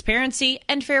providing transparency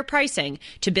and fair pricing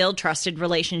to build trusted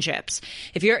relationships.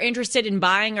 If you're interested in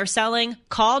buying or selling,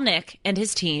 call Nick and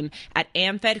his team at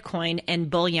AmFed Coin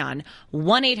and Bullion,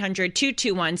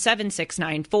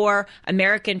 1-800-221-7694,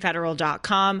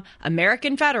 AmericanFederal.com,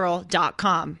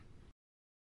 AmericanFederal.com.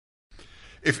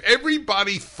 If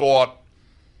everybody thought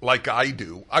like I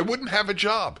do, I wouldn't have a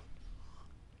job.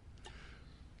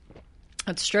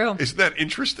 That's true. Isn't that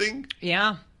interesting?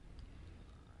 Yeah.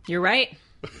 You're right.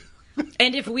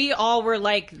 And if we all were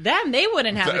like them, they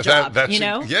wouldn't have a job,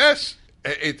 Yes.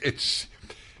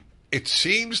 It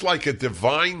seems like a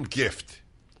divine gift,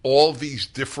 all these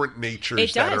different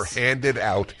natures that are handed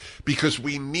out, because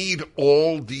we need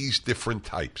all these different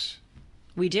types.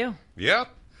 We do. Yeah.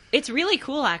 It's really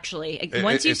cool, actually.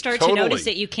 Once you start totally. to notice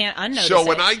it, you can't unnotice it. So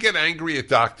when I get angry at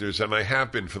doctors, and I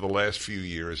have been for the last few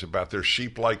years, about their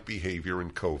sheep-like behavior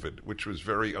in COVID, which was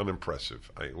very unimpressive,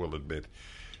 I will admit,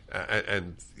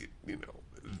 and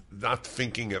not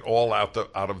thinking at all out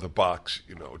of the box,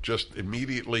 just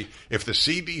immediately, if the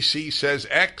CDC says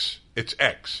X, it's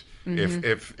X. Mm-hmm.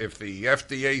 If the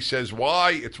FDA says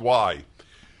Y, it's Y.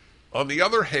 On the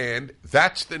other hand,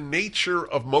 that's the nature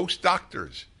of most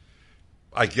doctors.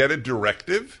 I get a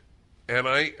directive, and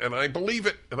I believe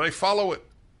it, and I follow it.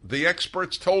 The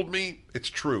experts told me it's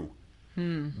true.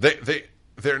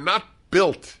 They're not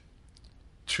built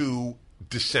to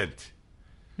dissent.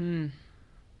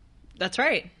 That's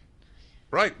right.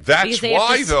 Right. That's Because they have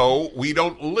why, to though, we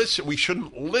don't listen. We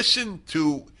shouldn't listen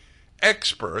to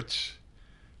experts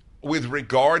with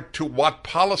regard to what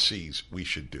policies we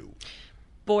should do.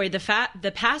 Boy, the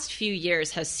past few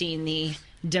years has seen the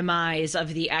demise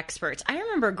of the experts. I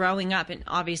remember growing up, and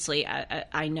obviously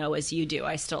I know as you do,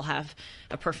 I still have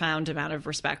a profound amount of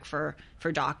respect for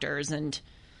doctors and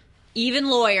even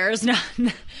lawyers,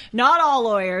 not all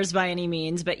lawyers by any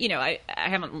means, but, I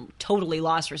haven't totally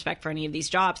lost respect for any of these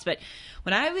jobs. But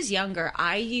when I was younger,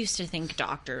 I used to think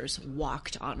doctors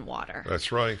walked on water.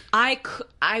 That's right.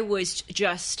 I was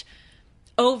just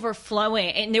overflowing,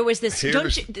 and there was this.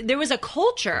 There was a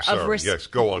culture of respect. Yes,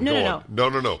 go on. No.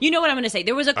 You know what I'm going to say?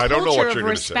 There was a culture of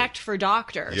respect for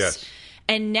doctors. Yes,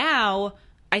 and now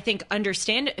I think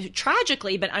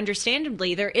tragically, but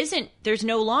understandably, there's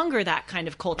no longer that kind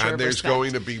of culture and of there's respect.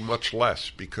 going to be much less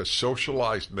because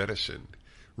socialized medicine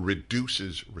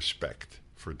reduces respect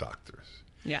for doctors.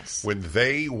 Yes, when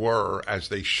they were, as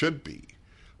they should be,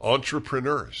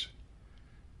 entrepreneurs.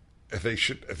 They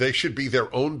should be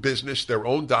their own business, their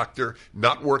own doctor,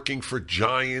 not working for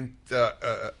giant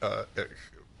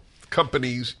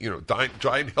companies,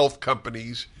 giant health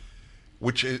companies,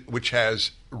 which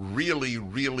has really,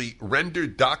 really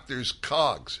rendered doctors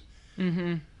cogs.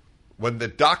 Mm-hmm. When the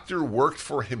doctor worked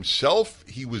for himself,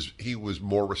 he was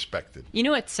more respected. You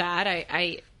know what's sad?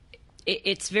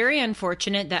 It's very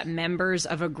unfortunate that members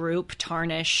of a group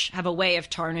have a way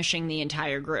of tarnishing the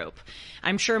entire group.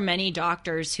 I'm sure many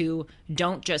doctors who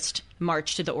don't just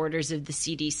march to the orders of the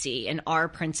CDC and are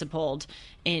principled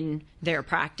in their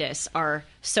practice are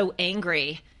so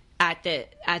angry at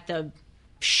the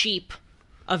sheep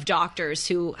of doctors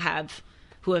who have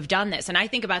done this. And I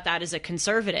think about that as a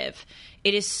conservative.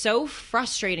 It is so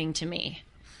frustrating to me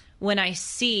when I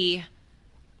see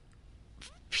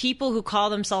people who call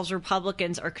themselves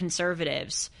Republicans or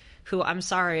conservatives who, I'm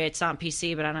sorry, it's not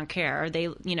PC, but I don't care. They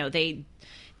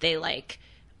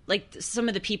like some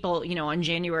of the people, on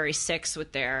January 6th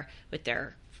with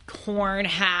their corn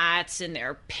hats and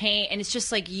their paint. And it's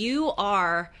just like, you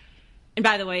are, and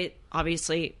by the way,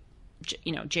 obviously,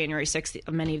 January 6th,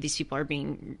 many of these people are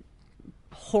being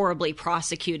horribly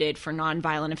prosecuted for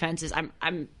nonviolent offenses.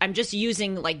 I'm just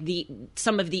using like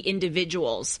some of the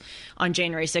individuals on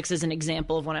January 6th as an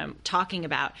example of what I'm talking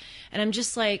about. And I'm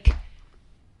just like,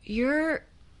 you're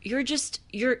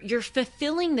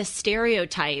fulfilling the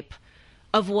stereotype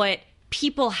of what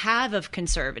people have of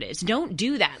conservatives. Don't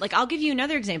do that. Like, I'll give you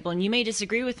another example, and you may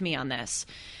disagree with me on this.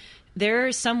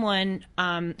 There's someone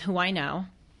who I know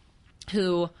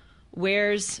who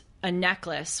wears a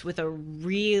necklace with a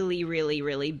really, really,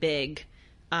 really big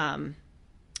gun,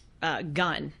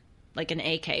 like an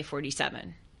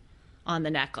AK-47 on the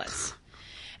necklace.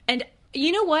 And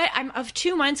you know what? I'm of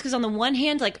two minds because on the one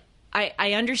hand, like,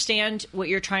 I understand what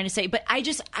you're trying to say, but I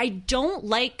don't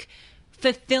like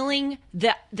fulfilling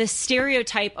the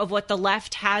stereotype of what the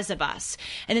left has of us.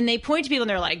 And then they point to people and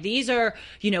they're like, these are,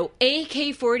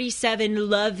 AK-47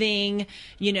 loving,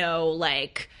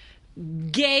 like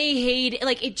gay hate,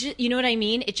 like it just, you know what I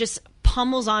mean? It just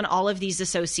pummels on all of these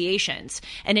associations.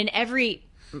 And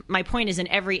my point is, in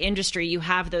every industry, you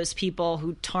have those people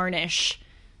who tarnish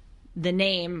the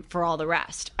name for all the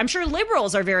rest. I'm sure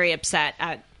liberals are very upset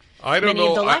at many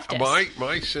of the leftists.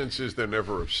 My sense is they're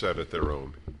never upset at their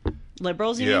own.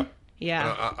 Liberals, you mean?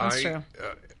 Yeah, that's true.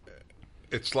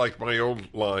 It's like my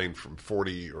old line from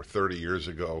 40 or 30 years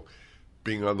ago,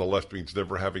 being on the left means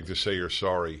never having to say you're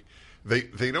sorry.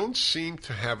 They don't seem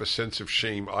to have a sense of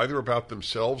shame either about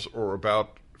themselves or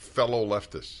about fellow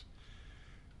leftists.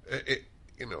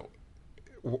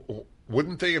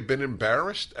 Wouldn't they have been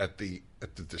embarrassed at the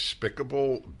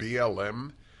despicable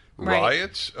BLM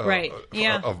riots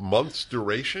of months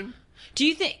duration? Do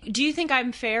you think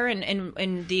I'm fair in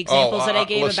the examples that I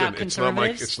gave about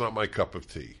conservatives? It's not my cup of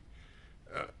tea.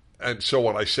 And so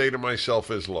what I say to myself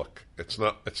is, look, it's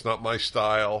not my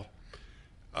style.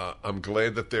 I'm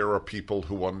glad that there are people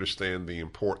who understand the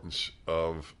importance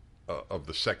of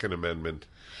the Second Amendment.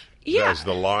 Yeah. As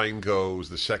the line goes,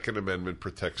 the Second Amendment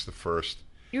protects the First.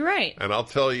 You're right. And I'll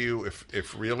tell you,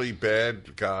 if really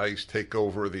bad guys take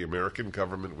over the American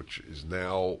government, which is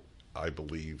now, I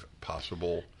believe,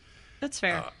 possible. That's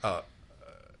fair.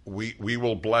 We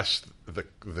will bless the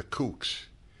kooks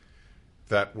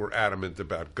that were adamant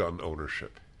about gun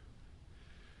ownership.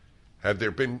 Had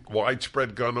there been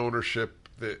widespread gun ownership,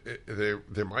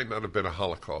 there might not have been a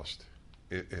Holocaust.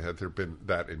 Had there been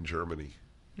that in Germany.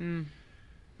 Mm.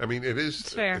 I mean,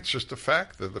 it's just a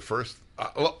fact that the first.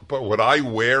 But would I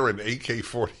wear an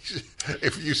AK-47?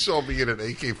 If you saw me in an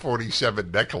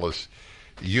AK-47 necklace,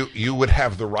 You would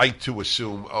have the right to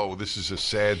assume, oh, this is a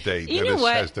sad day. You know Dennis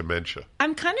what? has dementia.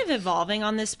 I'm kind of evolving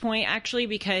on this point, actually,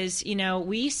 because,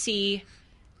 we see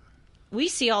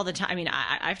all the time. I mean,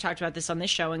 I've talked about this on this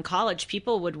show. In college,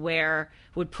 people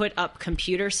would put up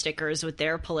computer stickers with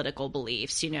their political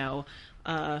beliefs,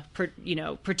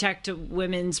 protect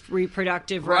women's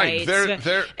reproducctive rights.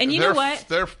 And you know what?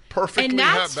 They're perfectly and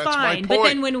that's my fine. point. But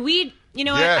then when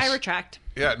Yes. I retract.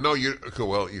 Yeah, no, you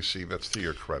see, that's to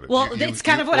your credit. Well, that's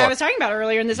kind of what I was talking about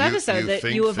earlier in this episode, that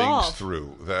think you evolve. things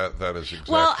through. That is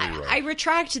exactly right. right. I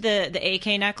retract the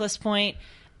AK necklace point.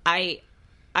 I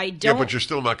don't. Yeah, but you're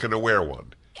still not going to wear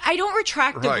one. I don't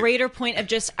retract the Right. greater point of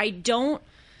just I don't.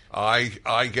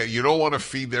 I get. You don't want to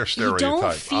feed their stereotype. You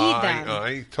don't feed them.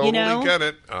 I totally get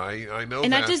it. I know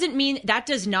and that. that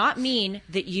does not mean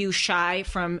that you shy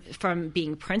from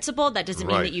being principled. That doesn't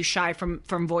mean Right. that you shy from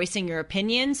voicing your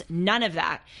opinions. None of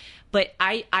that. But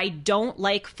I don't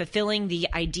like fulfilling the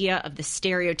idea of the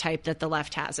stereotype that the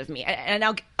left has of me. And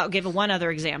I'll give one other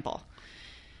example.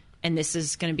 And this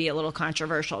is going to be a little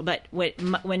controversial, but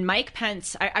when Mike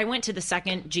Pence, I went to the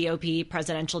second GOP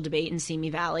presidential debate in Simi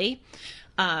Valley,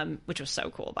 which was so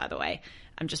cool, by the way.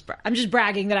 I'm just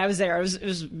bragging that I was there. It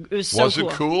was so cool. Was it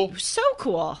cool? It was so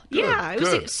cool. Good, yeah, it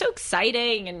good. was so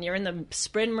exciting, and you're in the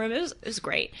sprint room. It was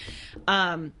great.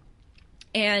 And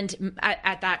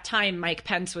at that time, Mike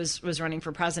Pence was running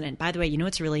for president. By the way, you know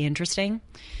what's really interesting?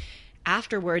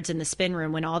 Afterwards, in the spin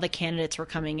room, when all the candidates were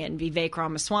coming in, Vivek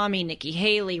Ramaswamy, Nikki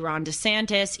Haley, Ron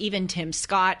DeSantis, even Tim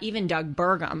Scott, even Doug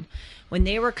Burgum, when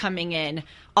they were coming in,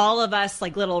 all of us,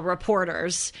 like little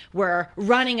reporters, were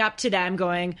running up to them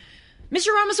going,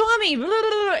 Mr. Ramaswamy, blah,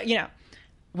 blah, blah.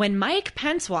 When Mike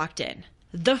Pence walked in,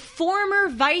 the former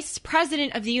vice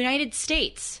president of the United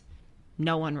States,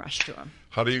 no one rushed to him.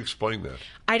 How do you explain that?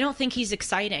 I don't think he's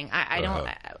exciting. I don't.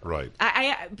 Right.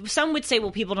 Some would say, well,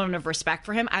 people don't have respect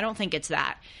for him. I don't think it's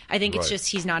that. I think it's Right.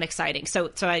 just he's not exciting. So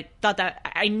I thought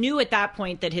that I knew at that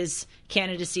point that his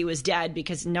candidacy was dead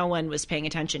because no one was paying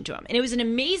attention to him. And it was an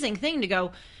amazing thing to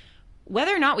go,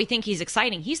 whether or not we think he's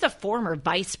exciting, he's the former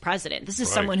vice president. This is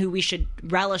Right. someone who we should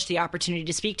relish the opportunity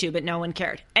to speak to, but no one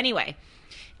cared. Anyway,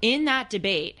 in that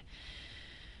debate,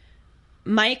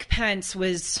 Mike Pence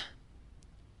was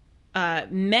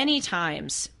many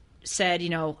times said,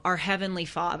 our Heavenly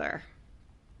Father,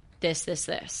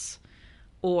 this,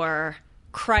 or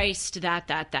Christ,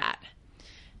 that.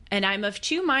 And I'm of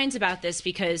two minds about this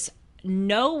because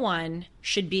no one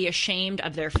should be ashamed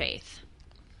of their faith.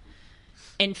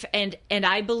 And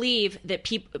I believe that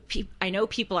I know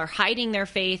people are hiding their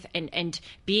faith, and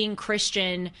being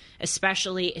Christian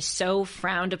especially is so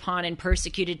frowned upon and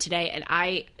persecuted today. And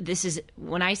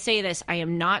when I say this, I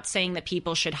am not saying that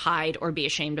people should hide or be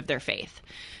ashamed of their faith.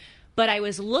 But I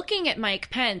was looking at Mike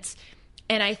Pence,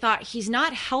 and I thought he's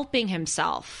not helping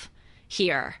himself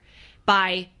here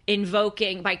by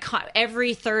invoking,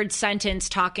 every third sentence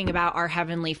talking about our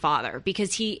Heavenly Father,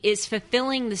 because he is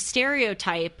fulfilling the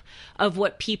stereotype of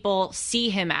what people see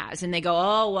him as. And they go,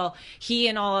 oh, well, he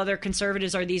and all other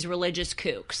conservatives are these religious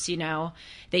kooks,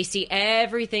 They see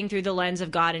everything through the lens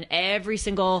of God, and every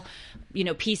single,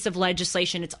 piece of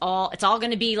legislation, it's all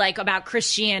going to be like about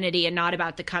Christianity and not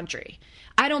about the country.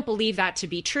 I don't believe that to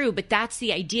be true, but that's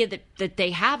the idea that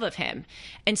they have of him.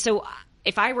 And so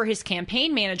if I were his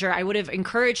campaign manager, I would have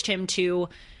encouraged him to,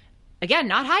 again,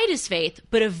 not hide his faith,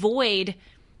 but avoid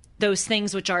those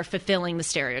things which are fulfilling the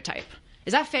stereotype.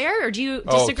 Is that fair, or do you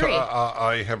disagree?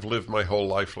 I have lived my whole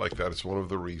life like that. It's one of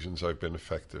the reasons I've been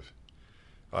effective.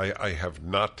 I have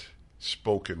not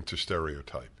spoken to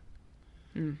stereotype.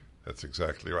 That's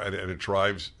exactly right. And it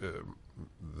drives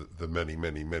the many,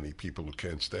 many, many people who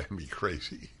can't stand me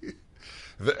crazy.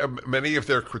 Many of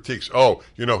their critiques,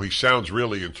 he sounds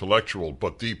really intellectual,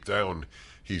 but deep down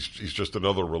he's just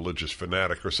another religious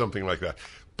fanatic or something like that.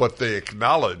 But they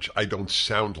acknowledge I don't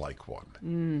sound like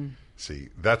one. See,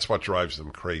 that's what drives them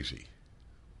crazy.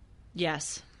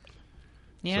 Yes.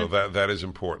 Yeah. So that is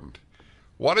important.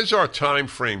 What is our time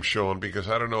frame, Sean? Because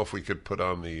I don't know if we could put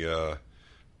on the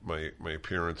my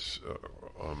appearance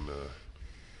on...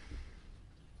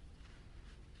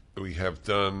 we have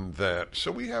done that.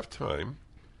 So we have time.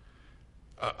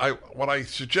 What I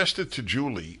suggested to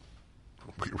Julie,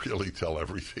 we really tell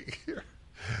everything here,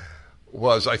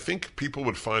 was I think people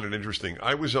would find it interesting.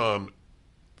 I was on...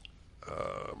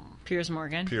 Piers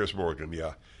Morgan,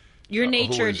 yeah. Your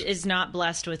nature is not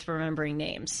blessed with remembering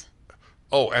names.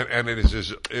 Oh, and it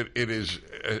is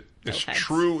Okay.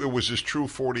 true. It was as true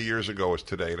 40 years ago as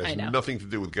today. It has nothing to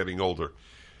do with getting older.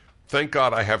 Thank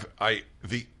God I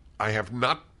have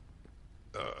not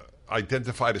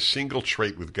identified a single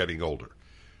trait with getting older.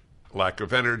 Lack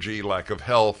of energy, lack of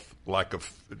health, lack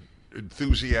of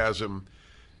enthusiasm.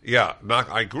 Yeah,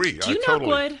 I agree. Do you I knock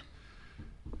wood?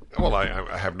 Well,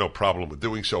 I have no problem with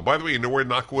doing so. By the way, you know where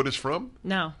knock wood is from?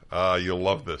 No. You'll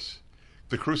love this.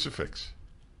 The crucifix.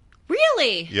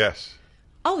 Really? Yes.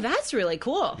 Oh, that's really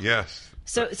cool. Yes.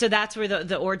 So that's where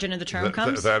the origin of the term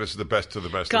comes? That is the best to the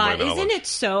best God, of my knowledge. isn't it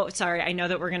so... Sorry, I know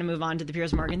that we're going to move on to the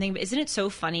Piers Morgan thing, but isn't it so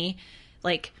funny?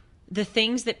 Like, the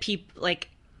things that people... Like,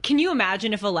 can you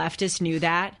imagine if a leftist knew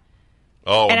that?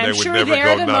 Oh, and I'm they would sure never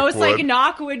they're go the most, wood. like,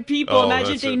 knockwood people. Oh,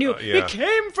 Imagine if they knew. yeah. It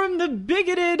came from the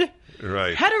bigoted...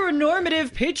 Right.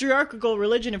 Heteronormative, patriarchal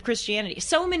religion of Christianity.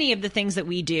 So many of the things that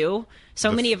we do,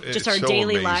 many of just our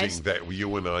daily lives. It's so amazing that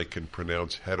you and I can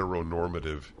pronounce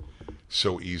heteronormative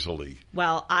so easily.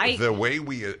 Well, the way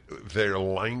their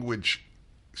language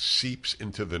seeps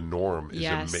into the norm is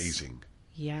amazing.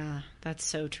 Yeah, that's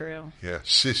so true. Yeah,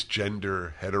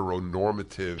 cisgender,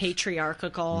 heteronormative,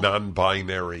 patriarchal,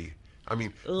 non-binary. I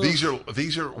mean, these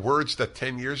are words that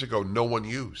 10 years ago no one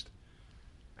used.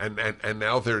 And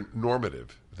now they're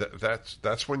normative.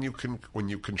 That's when you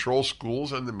control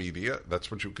schools and the media. That's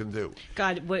what you can do.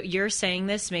 God, what you're saying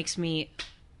this makes me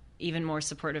even more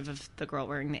supportive of the girl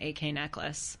wearing the AK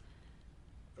necklace.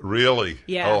 Really?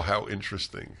 Yeah. Oh, how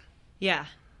interesting. Yeah.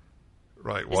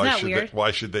 Right. Isn't that weird? Why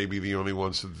should they be the only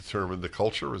ones to determine the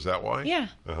culture? Is that why? Yeah.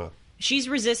 Uh-huh. She's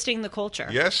resisting the culture.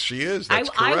 Yes, she is. That's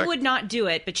correct. I would not do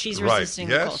it, but she's resisting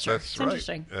the culture. That's it's right.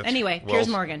 Interesting. That's Anyway, Piers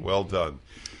Morgan. Well done.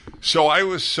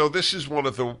 So this is one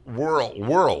of the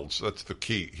world's, that's the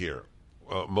key here,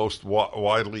 most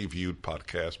widely viewed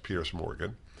podcast, Piers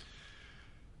Morgan.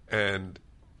 And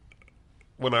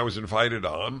when I was invited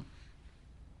on,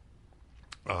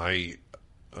 I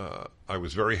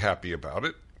was very happy about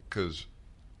it because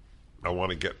I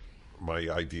want to get my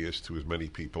ideas to as many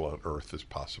people on Earth as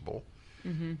possible.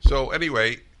 Mm-hmm. So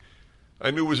anyway, I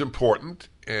knew it was important,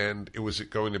 and it was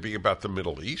going to be about the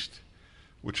Middle East,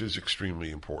 which is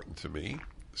extremely important to me.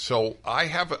 So I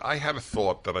had a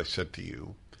thought that I said to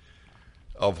you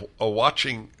of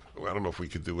watching, I don't know if we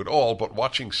could do it all, but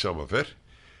watching some of it,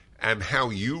 and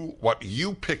what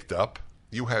you picked up,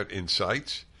 you had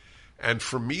insights, and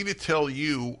for me to tell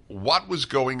you what was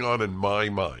going on in my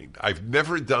mind. I've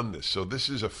never done this, so this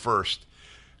is a first.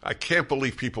 I can't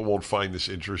believe people won't find this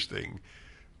interesting.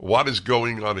 What is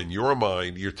going on in your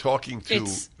mind? You're talking to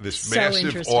this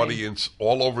massive audience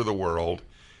all over the world,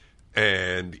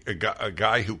 and a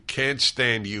guy who can't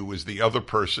stand you is the other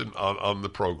person on the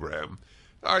program.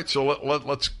 All right, so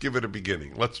let's give it a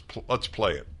beginning. Let's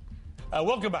play it.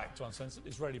 Welcome back to Uncensored.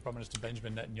 Israeli Prime Minister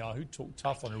Benjamin Netanyahu talked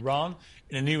tough on Iran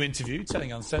in a new interview,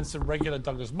 telling Uncensored regular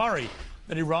Douglas Murray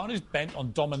that Iran is bent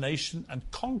on domination and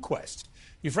conquest.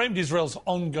 He framed Israel's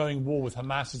ongoing war with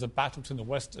Hamas as a battle between the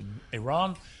West and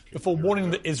Iran before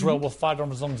warning that Israel will fight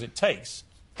on as long as it takes.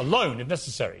 Alone, if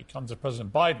necessary, comes to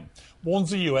President Biden,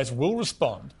 warns the US will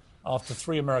respond after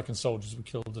 3 American soldiers were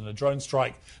killed in a drone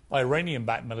strike by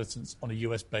Iranian-backed militants on a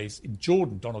US base in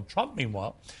Jordan. Donald Trump,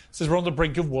 meanwhile, says we're on the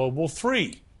brink of World War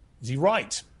III. Is he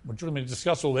right? Well, joining me to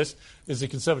discuss all this is the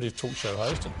Conservative talk show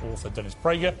host and author Dennis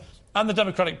Prager and the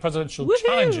Democratic presidential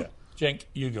challenger, Cenk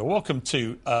Uygur. Welcome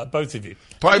to both of you.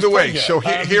 By the way, Prager, so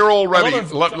here already,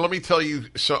 let me tell you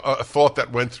a thought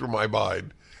that went through my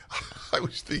mind. I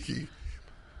was thinking,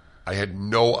 I had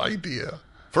no idea.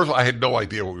 First of all, I had no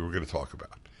idea what we were going to talk about.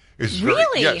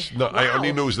 Really? Yes. No, wow. I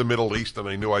only knew it was the Middle East, and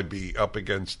I knew I'd be up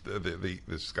against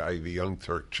this guy, the young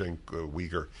Turk, Cenk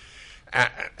Uygur.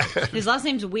 His last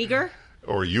name's Uygur?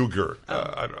 Or Uyghur.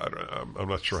 I'm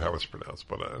not sure how it's pronounced,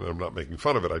 but I'm not making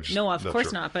fun of it. No, of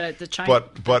course not. But the China.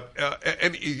 But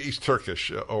and he's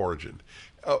Turkish origin.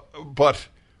 But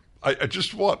I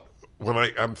just when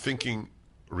I'm thinking,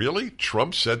 really,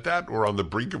 Trump said that we're on the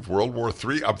brink of World War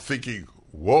III. I'm thinking,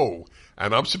 whoa,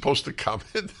 and I'm supposed to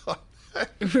comment on that.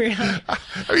 Really?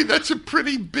 I mean, that's a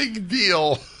pretty big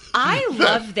deal. I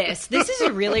love this. This is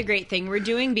a really great thing we're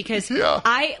doing because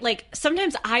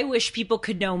sometimes I wish people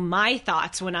could know my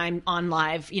thoughts when I'm on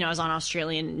live. You know, I was on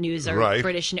Australian news or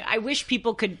British news. I wish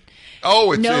people could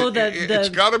know it's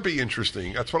got to be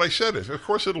interesting. That's what I said. Of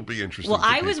course it'll be interesting. Well,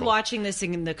 I was watching this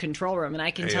in the control room and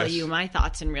I can tell you my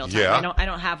thoughts in real time. Yeah. I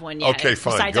don't have one yet. Okay,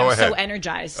 fine. Besides, Go I'm ahead. so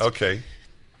energized. Okay.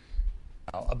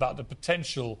 About the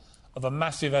potential of a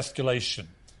massive escalation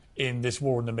in this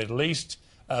war in the Middle East.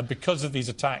 Because of these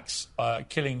attacks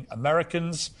killing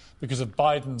Americans, because of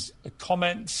Biden's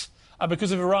comments, and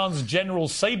because of Iran's general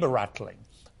saber-rattling.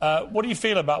 What do you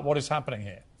feel about what is happening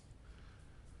here?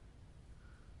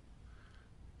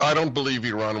 I don't believe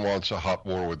Iran wants a hot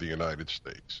war with the United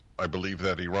States. I believe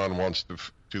that Iran wants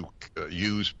to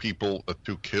use people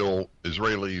to kill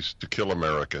Israelis, to kill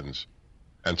Americans,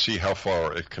 and see how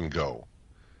far it can go.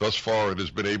 Thus far, it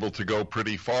has been able to go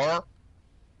pretty far,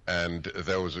 and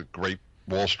there was a great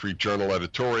Wall Street Journal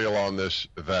editorial on this,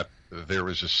 that there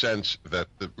is a sense that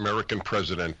the American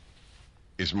president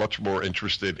is much more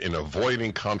interested in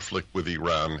avoiding conflict with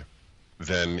Iran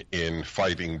than in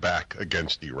fighting back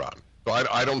against Iran. So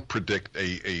I don't predict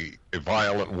a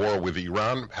violent war with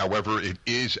Iran. However, it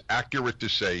is accurate to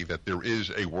say that there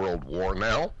is a world war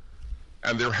now,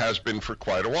 and there has been for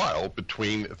quite a while,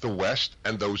 between the West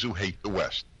and those who hate the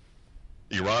West.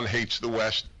 Iran hates the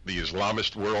West. The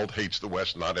Islamist world hates the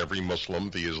West. Not every Muslim,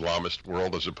 the Islamist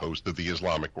world as opposed to the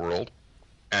Islamic world.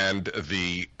 And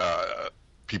the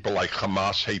people like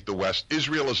Hamas hate the West.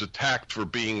 Israel is attacked for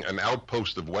being an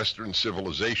outpost of Western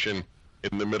civilization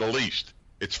in the Middle East.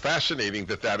 It's fascinating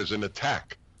that that is an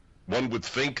attack. One would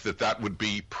think that that would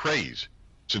be praise,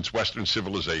 since Western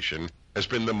civilization has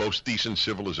been the most decent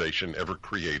civilization ever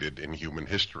created in human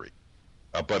history.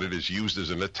 But it is used as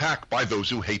an attack by those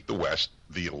who hate the West,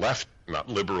 the left, not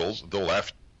liberals, the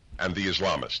left, and the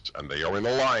Islamists. And they are in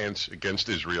alliance against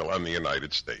Israel and the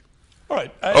United States. All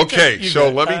right. Okay, so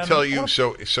let me tell you,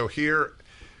 so here,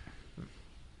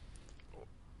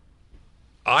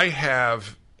 I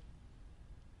have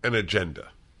an agenda.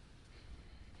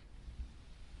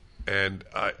 And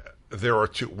there are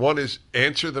two. One is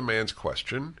answer the man's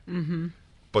question,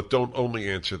 but don't only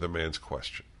answer the man's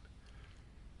question.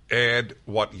 Add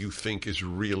what you think is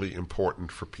really important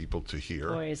for people to hear.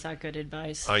 Boy, is that good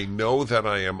advice. I know that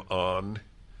I am on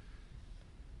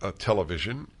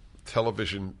television.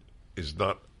 Television is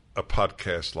not a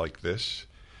podcast like this.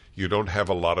 You don't have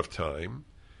a lot of time.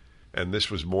 And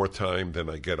this was more time than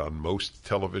I get on most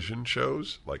television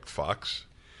shows, like Fox.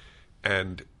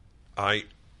 And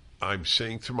I'm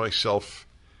saying to myself,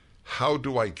 how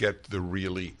do I get the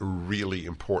really, really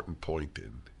important point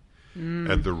in?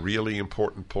 And the really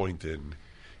important point in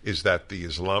is that the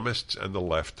Islamists and the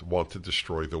left want to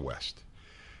destroy the West.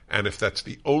 And if that's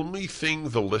the only thing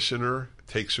the listener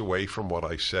takes away from what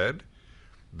I said,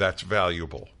 that's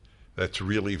valuable. That's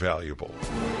really valuable.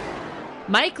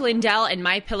 Mike Lindell and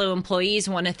MyPillow employees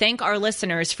want to thank our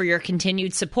listeners for your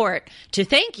continued support. To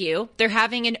thank you, they're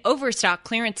having an overstock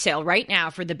clearance sale right now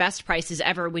for the best prices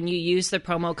ever when you use the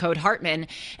promo code Hartman,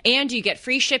 and you get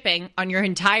free shipping on your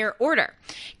entire order.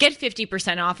 Get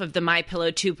 50% off of the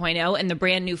MyPillow 2.0 and the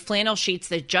brand new flannel sheets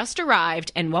that just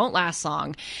arrived and won't last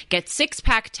long. Get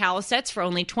 6-pack towel sets for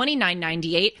only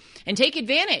 $29.98 and take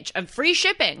advantage of free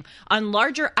shipping on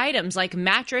larger items like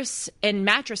mattress and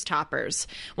mattress toppers.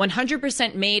 100%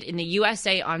 made in the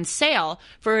USA on sale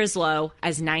for as low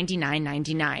as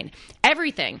 $99.99.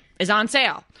 Everything is on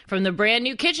sale, from the brand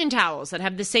new kitchen towels that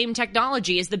have the same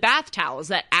technology as the bath towels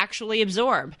that actually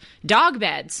absorb, dog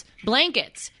beds,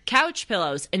 blankets, couch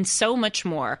pillows, and so much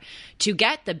more. To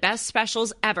get the best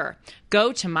specials ever,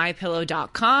 go to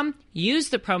MyPillow.com, use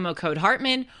the promo code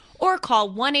Hartman, or call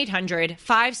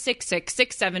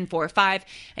 1-800-566-6745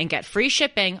 and get free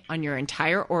shipping on your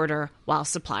entire order while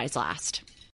supplies last.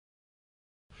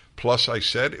 Plus, I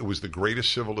said it was the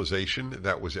greatest civilization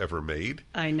that was ever made.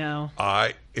 I know.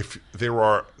 If there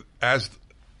are, as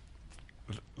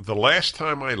the last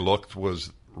time I looked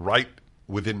was right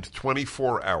within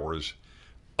 24 hours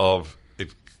of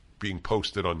it being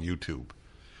posted on YouTube.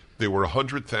 There were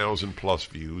 100,000 plus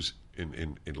views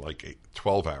in like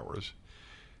 12 hours.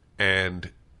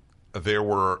 And there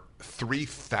were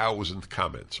 3,000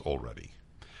 comments already.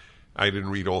 I didn't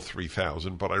read all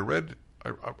 3,000, but I read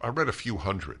a few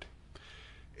hundred.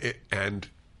 And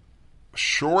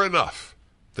sure enough,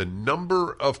 the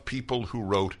number of people who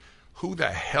wrote, "Who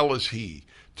the hell is he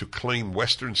to claim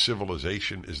Western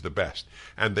civilization is the best?"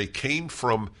 And they came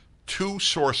from two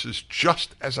sources,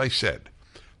 just as I said.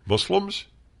 Muslims,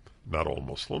 not all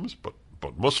Muslims, but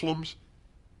Muslims,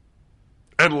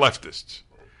 and leftists.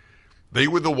 They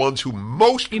were the ones who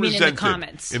most resented. In the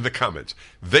comments? In the comments.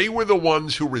 They were the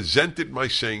ones who resented my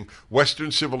saying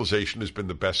Western civilization has been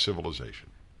the best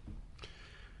civilization.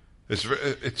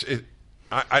 In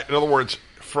other words,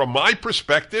 from my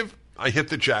perspective, I hit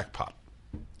the jackpot.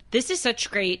 This is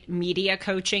such great media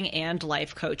coaching and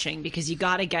life coaching, because you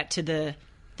got to get to the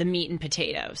meat and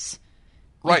potatoes.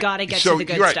 You got to get to the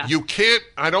good stuff. You can't.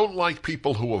 I don't like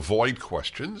people who avoid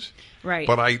questions. Right.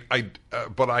 But I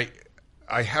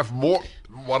have more.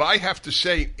 What I have to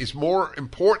say is more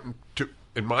important to,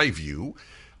 in my view,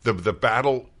 the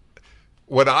battle.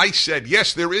 When I said,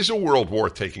 yes, there is a world war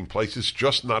taking place, it's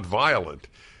just not violent,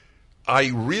 I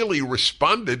really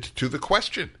responded to the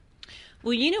question.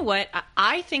 Well, you know what?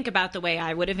 I think about the way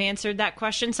I would have answered that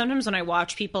question. Sometimes when I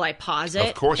watch people, I pause it.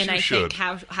 Of course and you I should.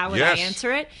 think, how would I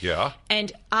answer it? Yeah.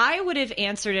 And I would have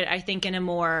answered it, I think, in a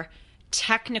more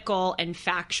technical and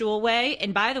factual way.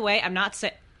 And by the way, I'm not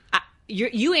saying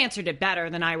you answered it better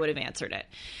than I would have answered it.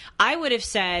 I would have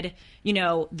said,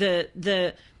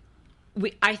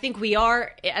 I think we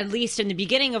are at least in the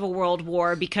beginning of a world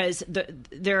war, because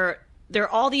there are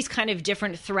all these kind of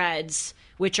different threads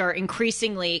which are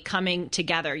increasingly coming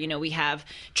together. We have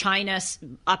China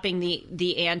upping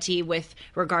the ante with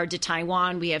regard to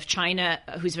Taiwan. We have China,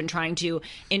 who's been trying to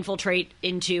infiltrate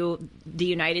into the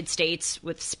United States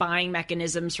with spying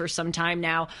mechanisms for some time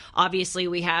now. Obviously,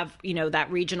 we have,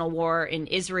 that regional war in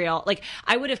Israel. Like,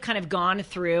 I would have kind of gone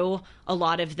through a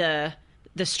lot of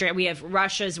we have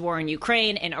Russia's war in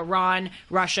Ukraine and Iran.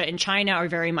 Russia and China are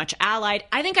very much allied.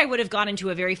 I think I would have gone into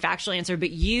a very factual answer,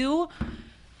 but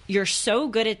you're so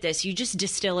good at this. You just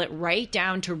distill it right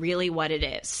down to really what it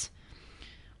is.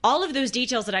 All of those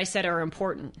details that I said are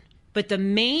important, but the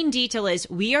main detail is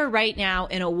we are right now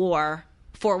in a war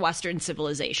for Western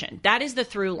civilization. That is the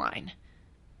through line.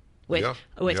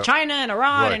 With China and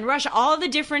Iran and Russia, all the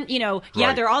different,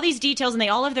 there are all these details and they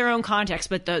all have their own context,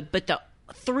 but the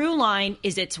through line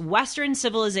is it's Western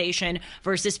civilization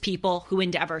versus people who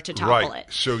endeavor to topple it.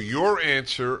 So your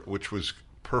answer, which was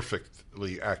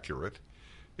perfectly accurate,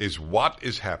 is what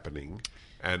is happening,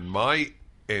 and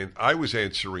I was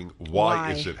answering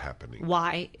why is it happening?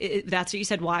 Why? That's what you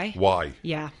said. Why? Why?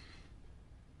 Yeah.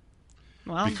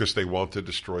 Well, because they want to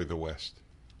destroy the West.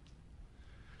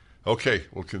 Okay,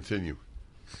 we'll continue.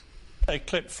 A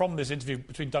clip from this interview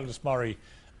between Douglas Murray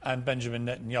and Benjamin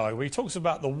Netanyahu, where he talks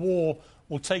about the war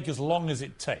will take as long as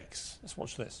it takes. Let's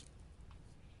watch this.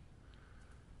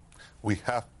 We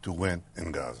have to win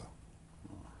in Gaza.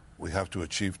 We have to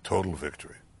achieve total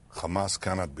victory. Hamas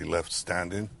cannot be left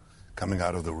standing, coming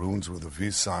out of the ruins with a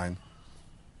V sign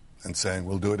and saying,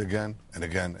 we'll do it again and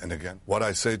again and again. What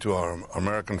I say to our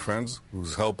American friends,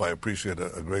 whose help I appreciate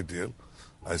a great deal,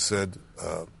 I said,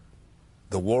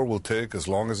 the war will take as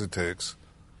long as it takes,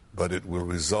 but it will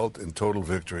result in total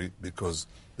victory, because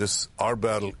our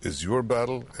battle is your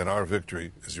battle and our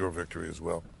victory is your victory as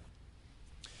well.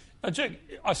 Now, Jake,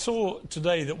 I saw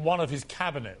today that one of his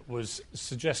cabinet was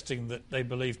suggesting that they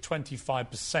believe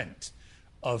 25%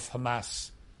 of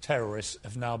Hamas terrorists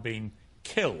have now been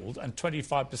killed and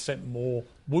 25% more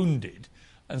wounded.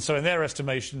 And so in their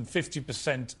estimation,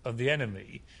 50% of the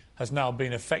enemy has now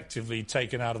been effectively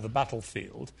taken out of the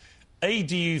battlefield. A,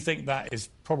 do you think that is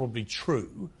probably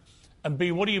true? And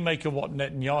B, what do you make of what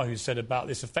Netanyahu said about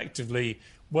this? Effectively,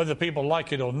 whether people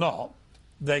like it or not,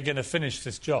 they're going to finish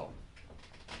this job.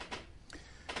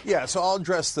 Yeah, so I'll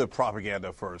address the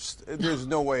propaganda first. There's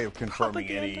no way of confirming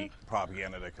any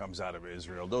propaganda that comes out of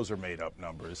Israel. Those are made-up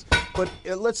numbers. But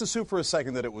let's assume for a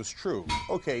second that it was true.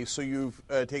 Okay, so you've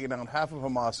taken down half of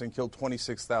Hamas and killed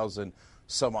 26,000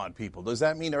 some odd people. Does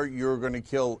that mean you're going to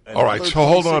kill another 26,000? All right, so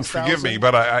hold on, forgive me,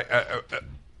 but I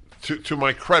to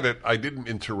my credit, I didn't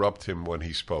interrupt him when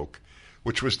he spoke,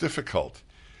 which was difficult.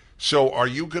 So are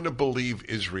you going to believe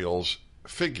Israel's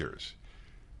figures?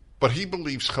 But he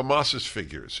believes Hamas's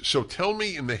figures. So tell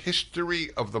me, in the history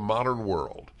of the modern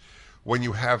world, when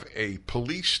you have a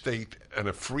police state and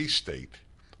a free state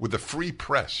with a free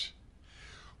press,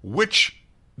 which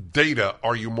data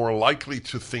are you more likely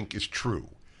to think is true?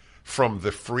 From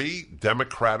the free,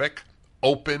 democratic,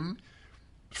 open,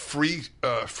 free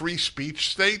speech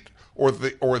state, or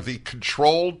the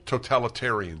controlled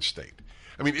totalitarian state?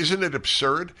 I mean, isn't it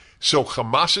absurd? So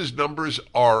Hamas's numbers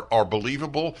are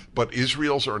believable, but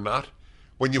Israel's are not?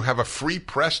 When you have a free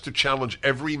press to challenge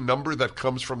every number that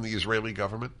comes from the Israeli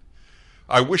government?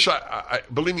 I wish I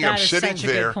believe me, I'm sitting there. That is such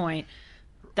a good point.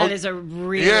 That is a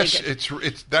really good...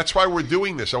 it's that's why we're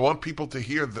doing this. I want people to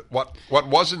hear what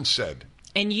wasn't said.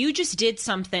 And you just did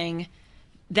something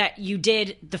that you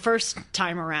did the first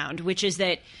time around, which is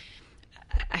that,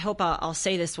 I hope I'll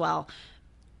say this well,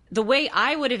 the way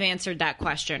I would have answered that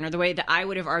question, or the way that I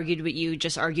would have argued what you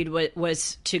just argued,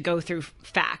 was to go through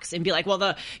facts and be like, well,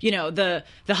 the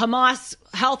Hamas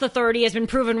Health Authority has been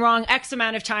proven wrong X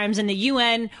amount of times, and the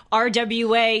UN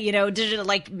RWA,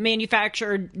 did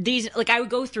manufacture these. Like, I would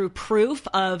go through proof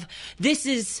of this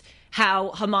is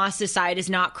how Hamas's side is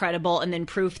not credible, and then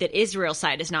proof that Israel's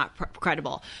side is not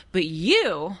credible. But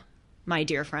you, my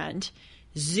dear friend,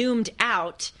 zoomed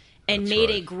out and made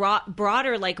a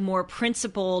broader, more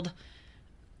principled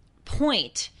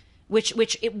point,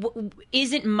 which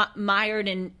isn't mired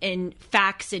in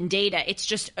facts and data. It's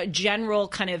just a general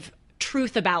kind of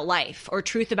truth about life, or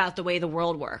truth about the way the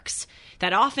world works.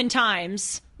 That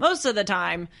oftentimes, most of the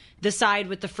time, the side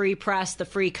with the free press, the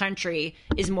free country,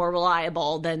 is more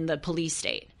reliable than the police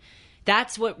state.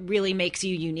 That's what really makes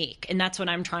you unique, and that's what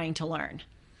I'm trying to learn.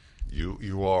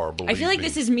 You are. Believe I feel like me.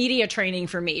 this is media training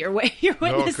for me. You're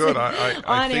witnessing good. I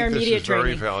on-air think this media is training.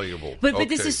 very valuable. But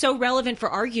this Okay. is so relevant for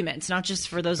arguments, not just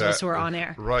for those of us who are on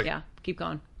air. Right. Yeah. Keep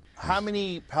going. How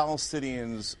many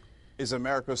Palestinians is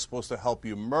America supposed to help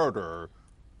you murder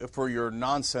for your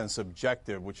nonsense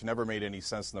objective, which never made any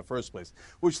sense in the first place?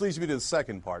 Which leads me to the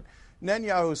second part.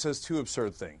 Netanyahu says two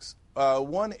absurd things.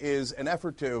 One is an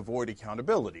effort to avoid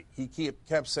accountability. He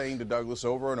kept saying to Douglas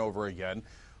over and over again,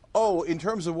 in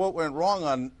terms of what went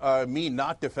wrong on me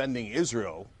not defending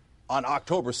Israel on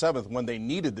October 7th when they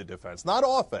needed the defense, not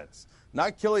offense,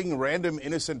 not killing random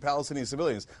innocent Palestinian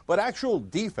civilians, but actual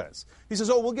defense. He says,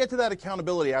 we'll get to that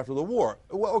accountability after the war.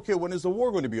 Well, okay, when is the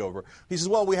war going to be over? He says,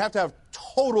 well, we have to have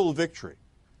total victory.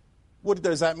 What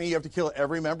does that mean? You have to kill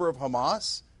every member of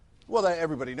Hamas? Well,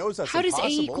 everybody knows that's How impossible.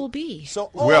 does A equal B? So,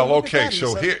 Well, look at okay, that. He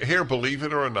so said- here, believe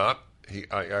it or not,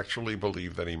 I actually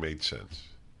believe that he made sense.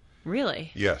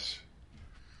 Really? Yes.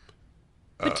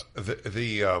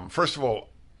 First of all,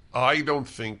 I don't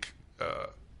think,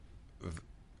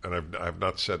 and I've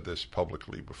not said this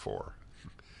publicly before.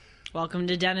 Welcome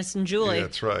to Dennis and Julie. Yeah,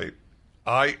 that's right.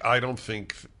 I don't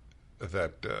think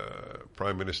that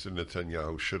Prime Minister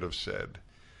Netanyahu should have said,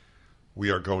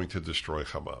 we are going to destroy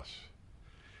Hamas.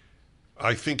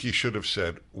 I think he should have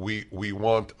said, we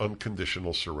want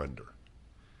unconditional surrender.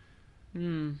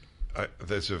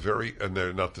 There's and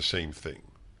they're not the same thing.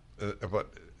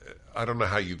 But I don't know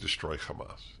how you destroy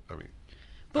Hamas. I mean,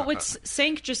 but what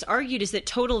Sank just argued is that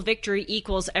total victory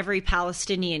equals every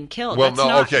Palestinian killed. well, that's no,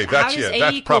 not, okay, how does A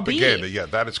that's equal propaganda. B? Yeah,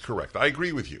 that is correct. I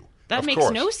agree with you. That of makes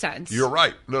course. no sense. You're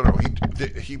right. No,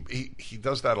 he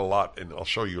does that a lot, and I'll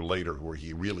show you later where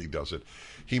he really does it.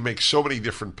 He makes so many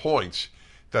different points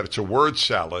that it's a word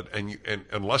salad, and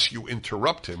unless you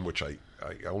interrupt him, which I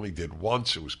only did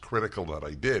once, it was critical that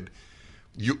I did,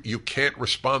 you can't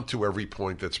respond to every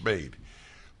point that's made.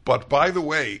 But by the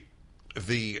way,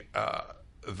 the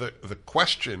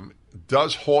question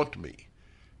does haunt me.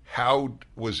 How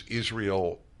was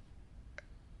Israel?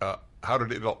 How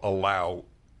did it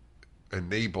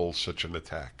enable such an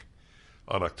attack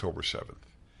on October 7th?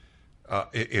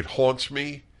 It haunts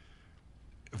me.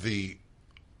 The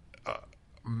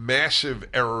massive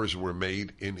errors were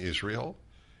made in Israel,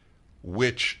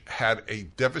 which had a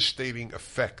devastating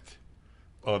effect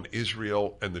on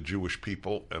Israel and the Jewish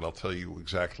people, and I'll tell you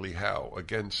exactly how.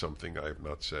 Again, something I have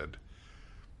not said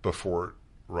before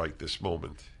right this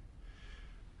moment.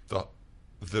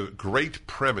 The great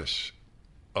premise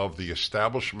of the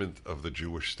establishment of the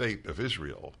Jewish state of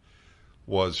Israel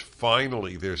was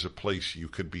finally there's a place you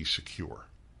could be secure.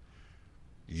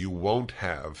 You won't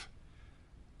have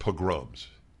pogroms,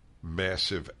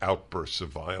 massive outbursts of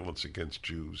violence against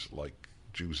Jews like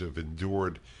Jews have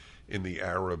endured in the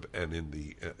Arab and in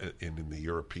the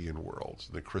European worlds,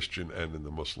 the Christian and in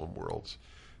the Muslim worlds,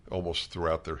 almost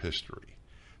throughout their history.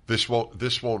 This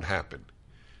won't happen.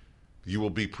 You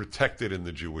will be protected in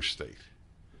the Jewish state.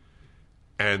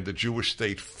 And the Jewish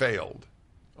state failed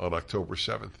on October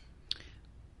 7th.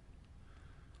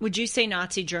 Would you say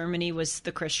Nazi Germany was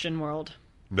the Christian world?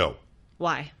 No.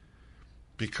 Why?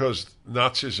 Because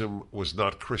Nazism was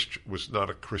not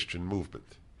a Christian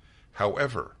movement.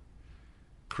 However,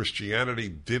 Christianity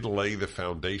did lay the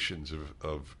foundations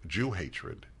of Jew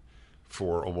hatred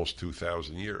for almost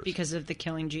 2,000 years. Because of the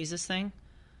killing Jesus thing?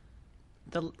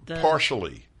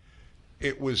 Partially.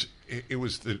 It was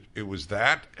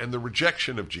that and the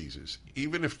rejection of Jesus.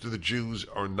 Even if the Jews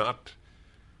are not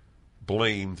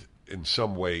blamed in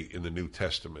some way in the New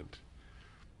Testament,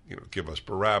 give us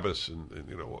Barabbas, and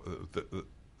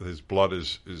his blood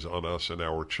is on us and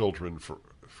our children for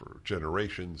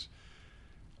generations.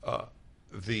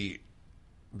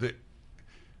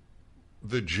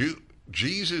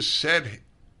 Jesus said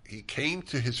he came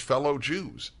to his fellow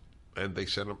Jews, and they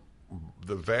said,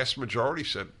 the vast majority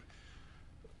said,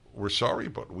 we're sorry,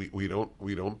 but we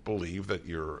don't believe that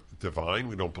you're divine.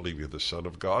 We don't believe you're the Son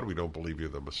of God. We don't believe you're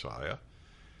the Messiah.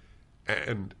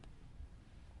 And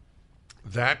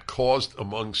that caused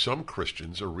among some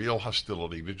Christians a real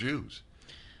hostility to Jews.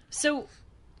 So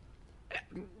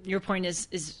your point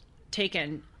is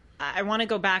taken. I want to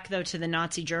go back, though, to the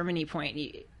Nazi Germany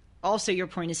point. Also, your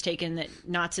point is taken that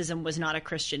Nazism was not a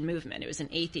Christian movement. It was an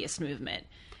atheist movement.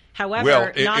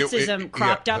 However, Nazism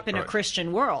cropped up in a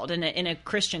Christian world, in a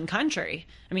Christian country.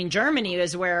 I mean, Germany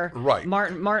is where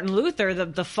Martin Luther,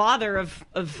 the father of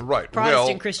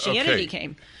Protestant Christianity,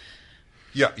 came.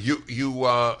 Yeah,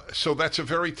 so that's a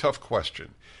very tough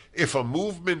question. If a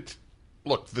movement,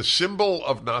 look, the symbol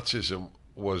of Nazism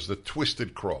was the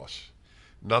twisted cross,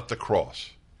 not the cross.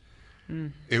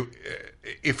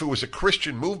 If it was a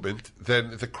Christian movement,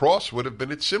 then the cross would have been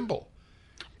its symbol.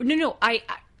 No.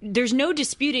 There's no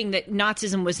disputing that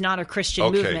Nazism was not a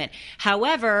Christian movement.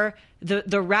 However,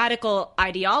 the radical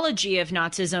ideology of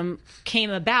Nazism came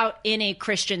about in a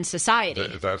Christian society.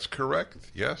 That's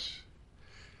correct. Yes.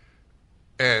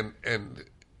 And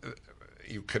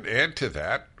you can add to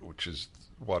that, which is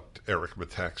what Eric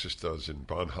Metaxas does in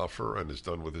Bonhoeffer and has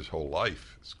done with his whole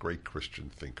life, this great Christian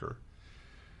thinker,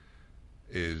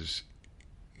 is,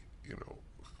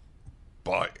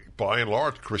 by and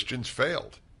large, Christians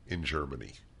failed in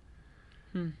Germany.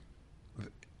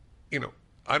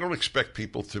 I don't expect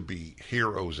people to be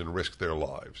heroes and risk their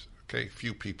lives. Okay,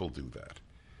 few people do that.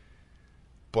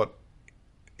 But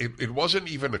it wasn't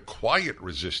even a quiet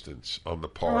resistance on the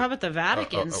part. Well, how about the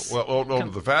Vatican?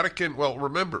 The Vatican. Well,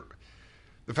 remember,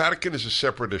 the Vatican is a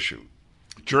separate issue.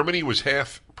 Germany was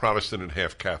half Protestant and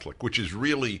half Catholic, which is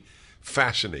really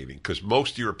fascinating because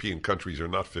most European countries are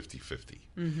not 50-50.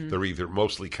 They're either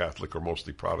mostly Catholic or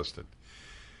mostly Protestant.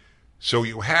 So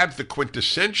you had the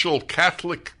quintessential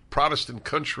Catholic Protestant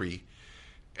country,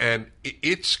 and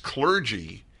its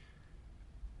clergy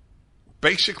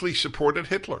basically supported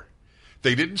Hitler.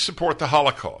 They didn't support the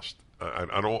Holocaust.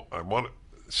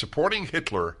 Supporting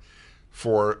Hitler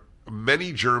for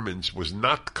many Germans was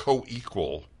not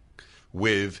co-equal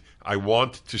with I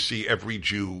want to see every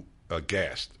Jew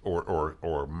gassed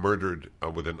or murdered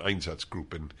with an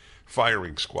Einsatzgruppen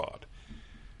firing squad.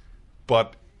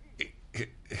 But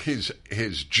his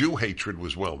Jew hatred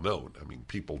was well known. I mean,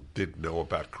 people did know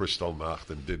about Kristallnacht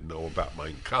and did know about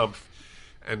Mein Kampf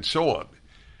and so on.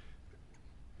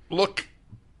 Look,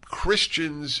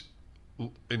 Christians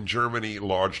in Germany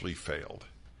largely failed.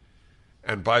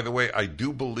 And by the way, I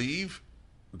do believe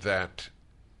that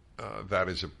that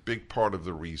is a big part of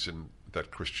the reason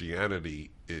that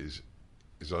Christianity is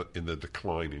in the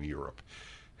decline in Europe.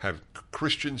 Have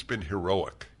Christians been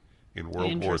heroic in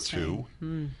World War II?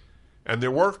 And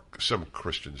there were some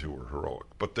Christians who were heroic,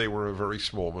 but they were a very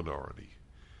small minority.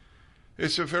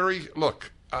 It's a very,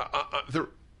 look,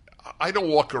 I don't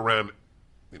walk around,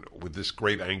 with this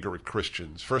great anger at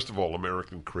Christians. First of all,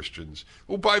 American Christians,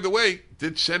 who, by the way,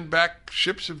 did send back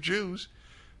ships of Jews.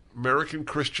 American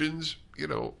Christians,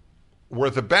 were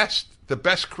the best. The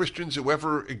best Christians who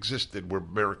ever existed were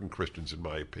American Christians, in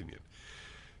my opinion.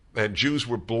 And Jews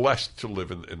were blessed to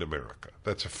live in America.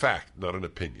 That's a fact, not an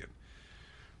opinion.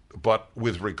 But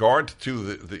with regard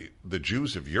to the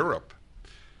Jews of Europe,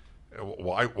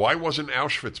 why wasn't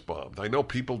Auschwitz bombed? I know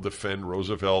people defend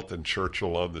Roosevelt and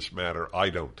Churchill on this matter. I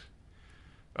don't.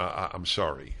 I'm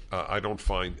sorry. I don't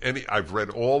find any. I've read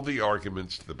all the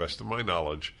arguments, to the best of my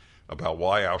knowledge, about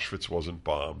why Auschwitz wasn't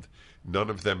bombed. None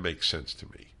of them make sense to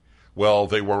me. Well,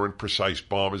 they weren't precise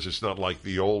bombers. It's not like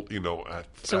the old,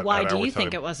 So why do you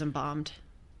think it wasn't bombed?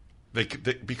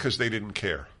 Because they didn't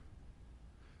care.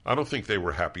 I don't think they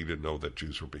were happy to know that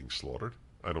Jews were being slaughtered.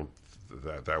 I don't.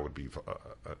 That would be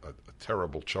a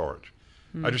terrible charge.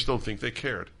 I just don't think they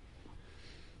cared.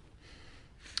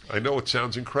 I know it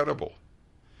sounds incredible.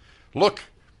 Look,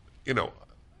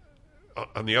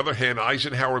 on the other hand,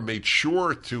 Eisenhower made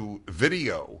sure to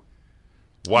video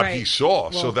what he saw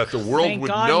so that the world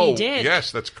would know. He did.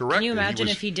 Yes, that's correct. Can you imagine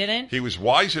if he didn't? He was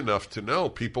wise enough to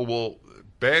know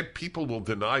bad people will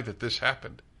deny that this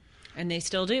happened. And they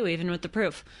still do, even with the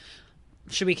proof.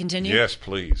 Should we continue? Yes,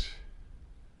 please.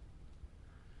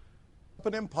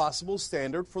 An impossible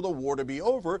standard for the war to be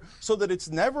over so that it's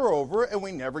never over and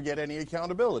we never get any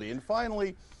accountability. And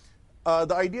finally,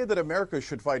 the idea that America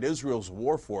should fight Israel's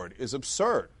war for it is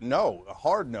absurd. No, a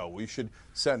hard no. We should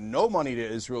send no money to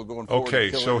Israel going forward.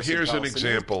 Okay, so here's an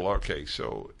example. Okay,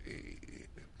 so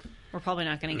we're probably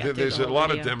not going to get there's through the a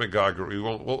lot video. of demagoguery.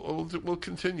 We'll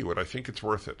continue it. I think it's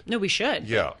worth it. No, we should.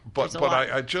 Yeah, but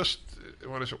I just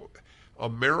want to say,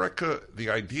 America,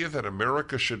 the idea that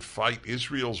America should fight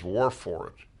Israel's war for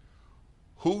it.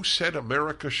 Who said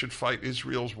America should fight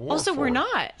Israel's war also, for it? we're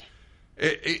not.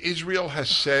 Israel has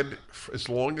said, as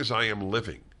long as I am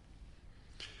living,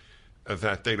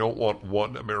 that they don't want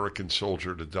one American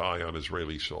soldier to die on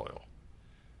Israeli soil.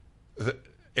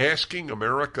 Asking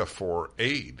America for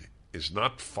aid is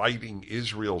not fighting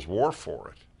Israel's war for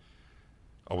it.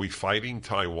 Are we fighting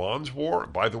Taiwan's war?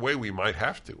 By the way, we might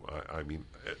have to. I mean,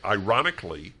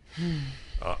 ironically,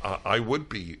 I would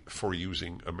be for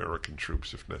using American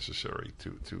troops if necessary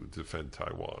to defend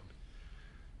Taiwan.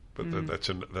 But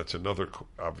that's another.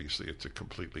 Obviously, it's a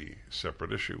completely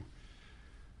separate issue.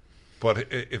 But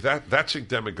that's a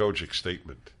demagogic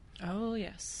statement. Oh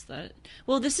yes,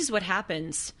 well, this is what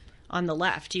happens on the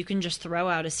left. You can just throw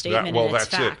out a statement and it's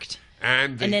fact.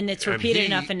 And then it's repeated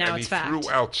enough, and now it's fact. He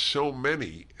threw out so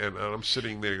many, and I'm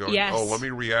sitting there going, yes. "Oh, let me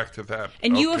react to that."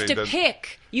 And you have to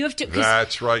pick. You have to.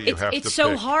 That's right. You have to. It's so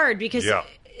pick. hard because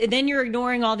then you're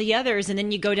ignoring all the others, and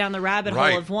then you go down the rabbit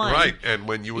hole of one. Right. And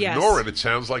when you ignore it, it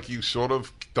sounds like you sort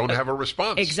of don't have a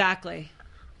response. Exactly.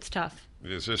 It's tough.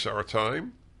 Is this our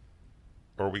time?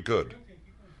 Or are we good?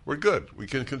 We're good. We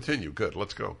can continue. Good.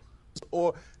 Let's go.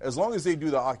 Or as long as they do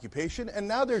the occupation, and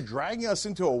now they're dragging us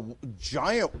into a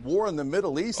giant war in the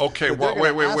Middle East. Okay, well,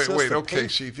 wait. Okay,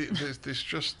 see, this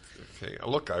just... Okay,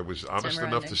 look, I was honest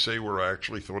enough to say where I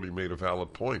actually thought he made a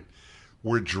valid point.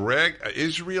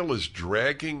 Israel is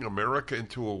dragging America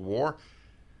into a war.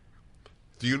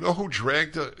 Do you know who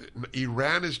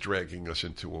Iran is dragging us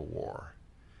into a war.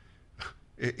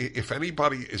 If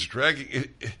anybody is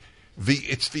dragging...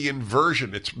 It's the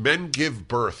inversion. It's men give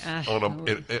birth on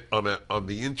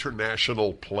the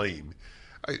international plane.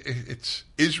 It's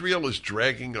Israel is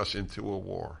dragging us into a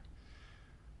war.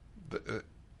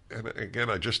 And again,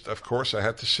 of course, I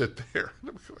had to sit there.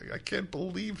 I can't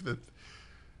believe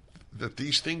that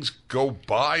these things go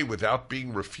by without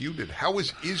being refuted. How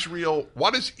is Israel?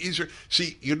 What is Israel?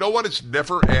 See, you know what? It's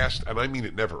never asked, and I mean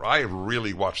it never. I have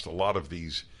really watched a lot of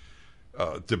these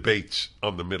debates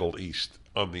on the Middle East.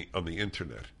 On the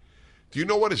internet. Do you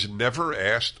know what is never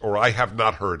asked, or I have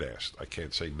not heard asked? I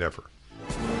can't say never.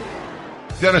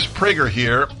 Dennis Prager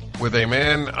here with a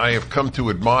man I have come to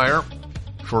admire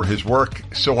for his work.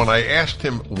 So when I asked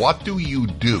him, what do you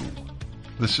do?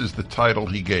 This is the title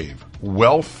he gave,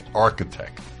 Wealth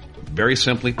Architect. Very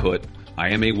simply put, I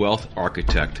am a wealth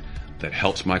architect that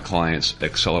helps my clients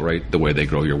accelerate the way they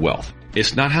grow your wealth.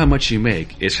 It's not how much you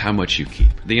make, it's how much you keep.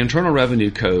 The Internal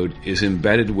Revenue Code is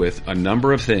embedded with a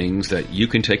number of things that you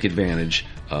can take advantage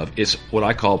of. It's what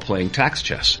I call playing tax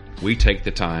chess. We take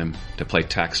the time to play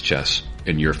tax chess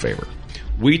in your favor.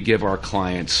 We give our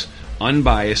clients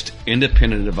unbiased,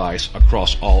 independent advice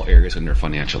across all areas in their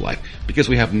financial life because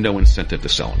we have no incentive to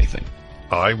sell anything.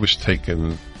 I was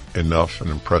taken enough and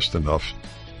impressed enough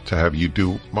to have you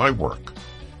do my work.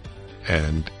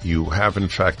 And you have, in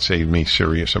fact, saved me a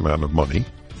serious amount of money.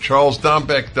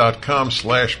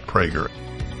 CharlesDombeck.com/Prager.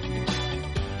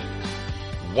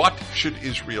 What should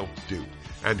Israel do?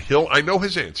 And I know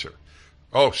his answer.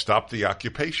 Oh, stop the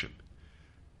occupation.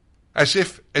 As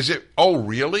if, oh,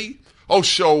 really? Oh,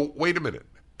 so, wait a minute.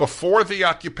 Before the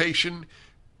occupation,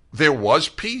 there was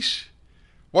peace?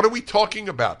 What are we talking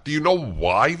about? Do you know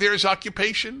why there's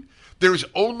occupation? There is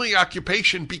only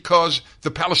occupation because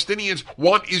the Palestinians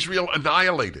want Israel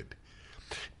annihilated.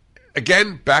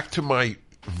 Again, back to my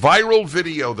viral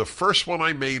video, the first one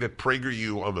I made at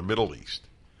PragerU on the Middle East.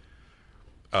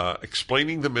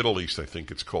 Explaining the Middle East, I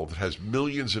think it's called. It has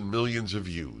millions and millions of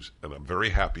views, and I'm very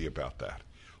happy about that.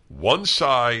 One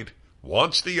side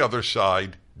wants the other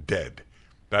side dead.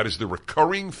 That is the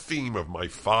recurring theme of my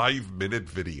 5-minute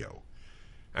video.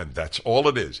 And that's all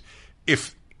it is.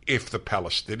 If the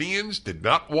Palestinians did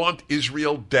not want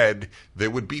Israel dead, there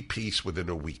would be peace within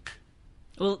a week.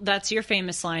 Well, that's your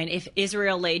famous line. If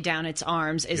Israel laid down its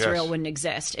arms, Israel wouldn't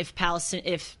exist. If Palestine,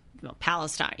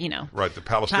 you know. Right, the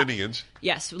Palestinians.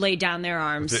 Laid down their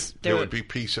arms. There would be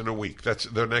peace in a week. That's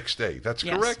the next day. That's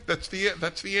correct. That's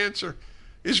the answer.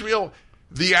 Israel,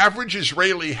 the average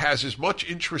Israeli has as much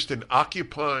interest in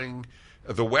occupying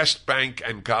the West Bank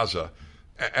and Gaza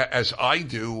as I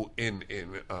do in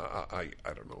I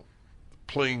don't know,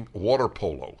 playing water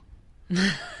polo.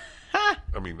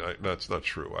 I mean, that's not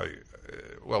true.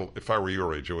 Well, if I were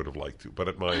your age, I would have liked to, but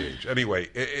at my age. Anyway,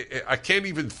 I can't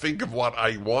even think of what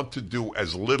I want to do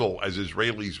as little as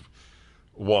Israelis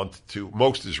want to,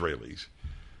 most Israelis.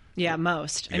 Yeah,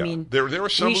 most. Yeah. I mean, there are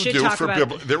some who do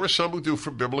there are some who do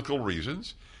for biblical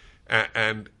reasons,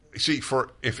 and see,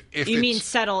 if you mean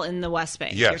settle in the West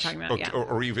Bank, yes, you're talking about,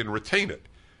 or even retain it.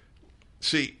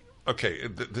 See, okay,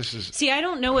 this is... See, I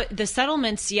don't know what the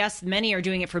settlements, yes, many are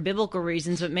doing it for biblical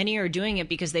reasons, but many are doing it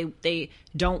because they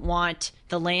don't want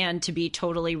the land to be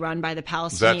totally run by the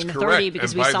Palestinian Authority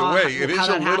because we saw how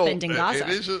that happened in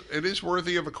Gaza. It is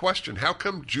worthy of a question. How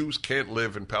come Jews can't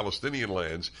live in Palestinian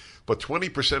lands, but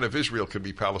 20% of Israel can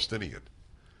be Palestinian?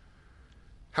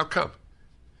 How come?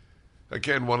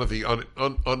 Again, one of the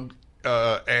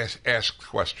asked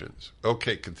questions.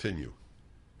 Okay, continue.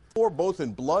 Or both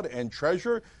in blood and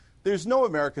treasure. There's no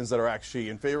Americans that are actually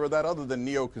in favor of that other than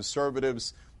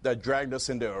neoconservatives that dragged us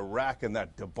into Iraq and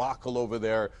that debacle over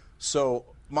there. So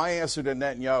my answer to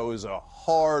Netanyahu is a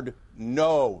hard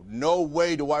no. No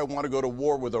way do I want to go to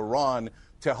war with Iran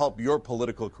to help your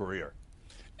political career.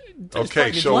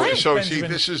 Okay, so see,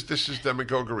 this is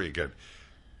demagoguery again.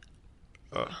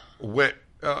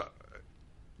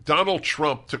 Donald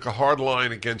Trump took a hard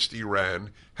line against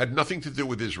Iran, had nothing to do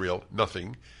with Israel,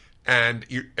 nothing, and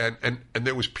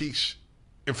there was peace.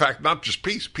 In fact, not just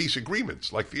peace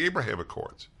agreements like the Abraham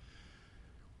Accords.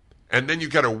 And then you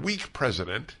got a weak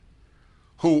president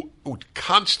who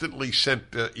constantly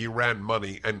sent Iran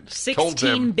money and told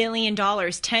them $16 billion,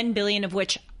 $10 billion of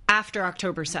which after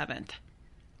October 7th.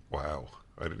 Wow.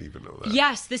 I didn't even know that.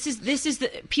 Yes, this is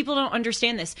people don't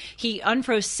understand this. He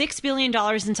unfroze $6 billion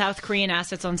in South Korean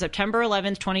assets on September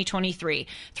 11th, 2023,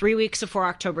 3 weeks before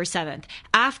October 7th.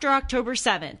 After October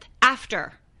 7th,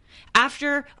 after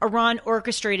Iran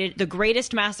orchestrated the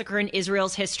greatest massacre in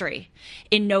Israel's history,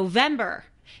 in November,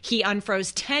 he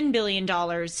unfroze $10 billion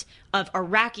of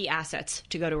Iraqi assets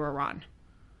to go to Iran.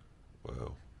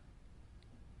 Wow.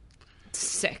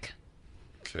 Sick.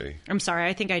 Okay. I'm sorry.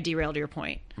 I think I derailed your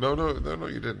point. No,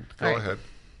 you didn't. Go ahead.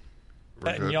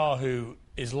 Netanyahu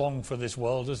is long for this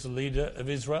world as the leader of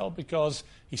Israel because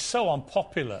he's so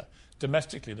unpopular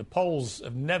domestically. The polls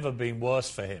have never been worse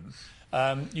for him.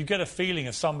 You get a feeling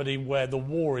of somebody where the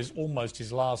war is almost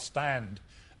his last stand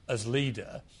as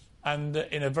leader. And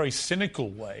in a very cynical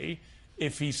way,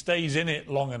 if he stays in it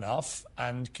long enough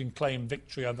and can claim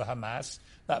victory over Hamas,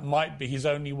 that might be his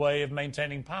only way of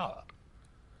maintaining power.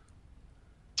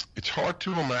 It's hard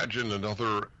to imagine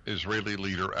another Israeli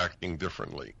leader acting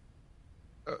differently.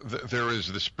 There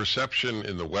is this perception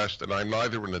in the West, and I'm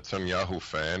neither a Netanyahu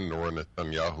fan nor a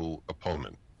Netanyahu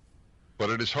opponent, but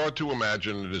it is hard to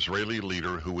imagine an Israeli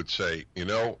leader who would say,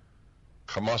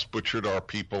 Hamas butchered our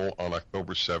people on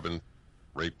October 7th,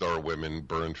 raped our women,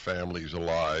 burned families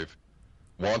alive,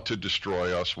 want to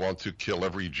destroy us, want to kill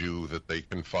every Jew that they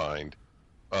can find,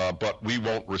 but we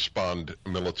won't respond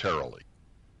militarily.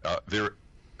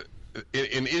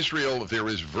 In Israel, there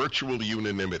is virtual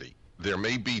unanimity. There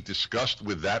may be disgust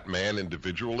with that man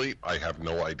individually. I have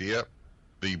no idea.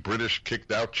 The British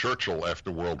kicked out Churchill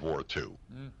after World War II.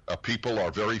 People are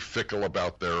very fickle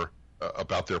about their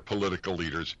political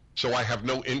leaders. So I have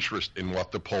no interest in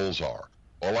what the polls are.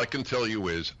 All I can tell you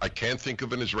is I can't think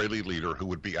of an Israeli leader who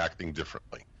would be acting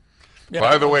differently. Yeah,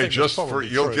 by the way, just for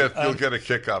you'll get a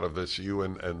kick out of this, you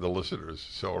and the listeners.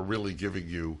 So are really giving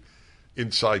you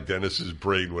inside Dennis's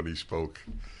brain when he spoke.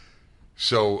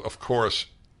 So, of course,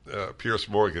 Piers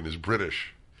Morgan is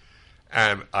British.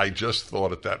 And I just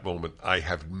thought at that moment, I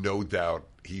have no doubt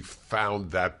he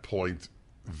found that point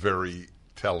very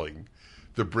telling.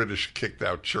 The British kicked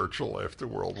out Churchill after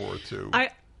World War II.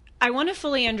 I want to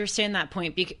fully understand that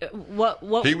point.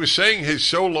 What he was saying he's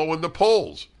so low in the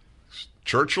polls.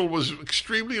 Churchill was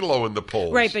extremely low in the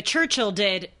polls. Right, but Churchill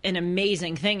did an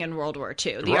amazing thing in World War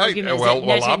II. The right. argument is that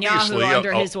Netanyahu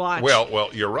under his watch. Well,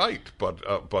 you're right, but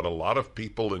a lot of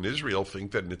people in Israel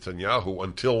think that Netanyahu,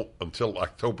 until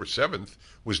October 7th,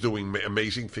 was doing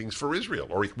amazing things for Israel,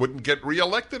 or he wouldn't get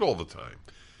reelected all the time.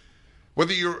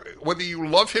 Whether you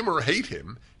love him or hate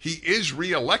him, he is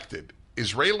reelected.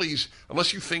 Israelis,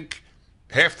 unless you think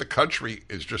half the country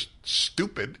is just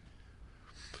stupid.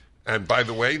 And by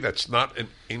the way, that's not an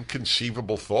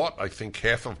inconceivable thought. I think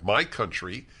half of my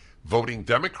country voting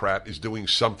Democrat is doing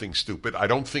something stupid. I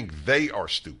don't think they are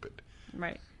stupid.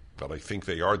 Right. But I think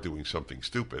they are doing something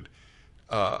stupid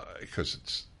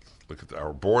because look at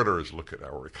our borders, look at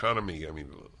our economy. I mean,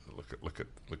 look at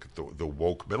the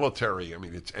woke military. I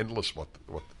mean, it's endless what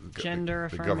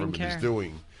the government care. is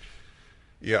doing.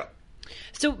 Yeah.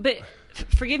 So, but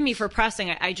forgive me for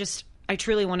pressing. I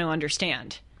truly want to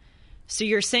understand. So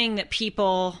you're saying that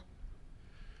people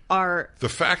are... The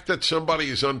fact that somebody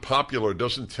is unpopular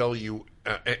doesn't tell you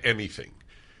anything.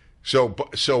 So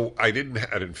I didn't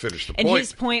finish the point. And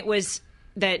his point was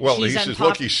that he says,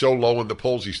 look, he's so low in the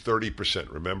polls, he's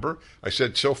 30%, remember? I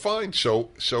said, so fine. So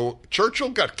Churchill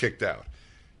got kicked out.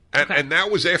 And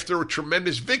that was after a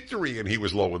tremendous victory, and he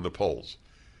was low in the polls.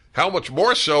 How much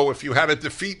more so if you had a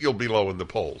defeat, you'll be low in the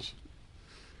polls.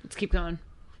 Let's keep going.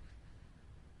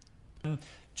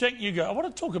 Cenk Uygur, I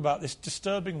want to talk about this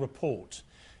disturbing report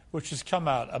which has come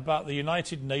out about the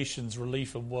United Nations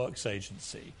Relief and Works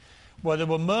Agency, where there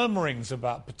were murmurings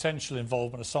about potential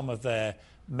involvement of some of their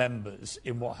members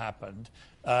in what happened.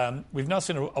 We've now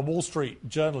seen a Wall Street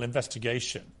Journal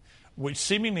investigation which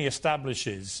seemingly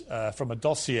establishes from a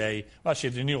dossier, actually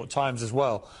the New York Times as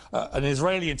well, an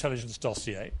Israeli intelligence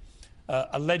dossier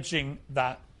alleging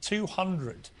that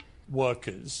 200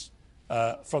 workers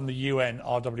from the UN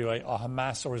RWA are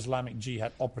Hamas or Islamic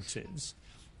Jihad operatives,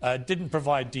 didn't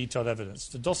provide detailed evidence.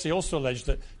 The dossier also alleged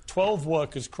that 12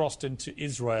 workers crossed into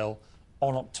Israel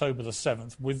on October the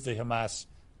 7th with the Hamas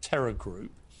terror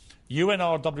group.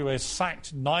 UNRWA has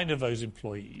sacked 9 of those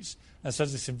employees and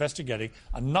says it's investigating.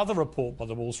 Another report by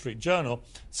the Wall Street Journal,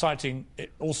 citing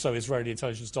also Israeli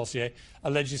intelligence dossier,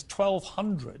 alleges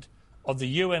 1,200 of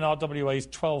the UNRWA's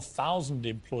 12,000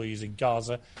 employees in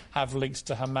Gaza have links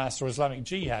to Hamas or Islamic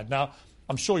Jihad. Now,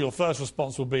 I'm sure your first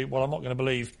response will be, well, I'm not going to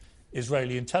believe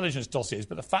Israeli intelligence dossiers,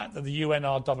 but the fact that the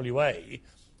UNRWA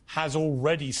has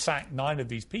already sacked 9 of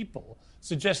these people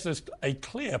suggests there's a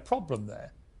clear problem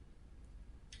there.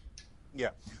 Yeah.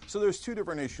 So there's 2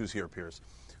 different issues here, Piers.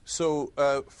 So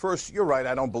first, you're right.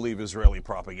 I don't believe Israeli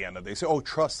propaganda. They say, oh,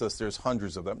 trust us. There's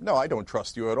hundreds of them. No, I don't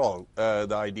trust you at all. The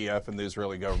IDF and the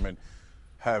Israeli government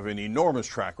have an enormous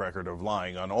track record of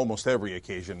lying on almost every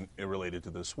occasion related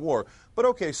to this war. But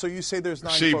okay, so you say there's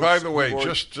 9 See, folks by the way, who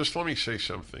are... just let me say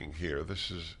something here. This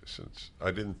is, since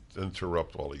I didn't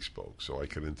interrupt while he spoke, so I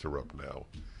can interrupt now.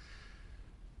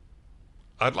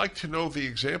 I'd like to know the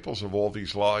examples of all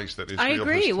these lies that Israel I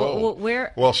agree. has told.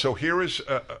 Well, so here is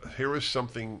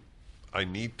something I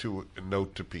need to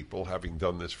note to people, having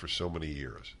done this for so many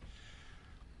years.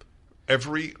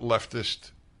 Every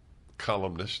leftist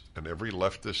columnist and every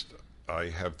leftist I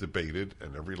have debated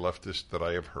and every leftist that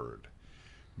I have heard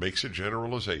makes a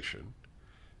generalization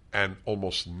and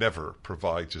almost never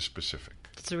provides a specific.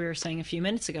 That's what we were saying a few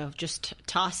minutes ago. Just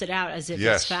toss it out as if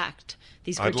Yes. it's fact.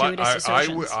 These gratuitous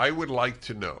assertions. I would like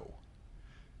to know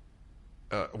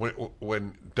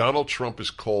when Donald Trump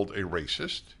is called a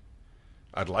racist,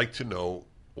 I'd like to know,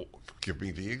 give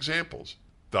me the examples.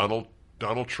 Donald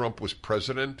Trump was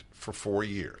president for 4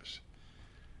 years.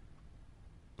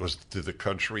 Did the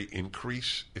country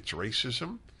increase its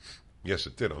racism? Yes,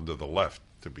 it did, under the left,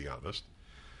 to be honest.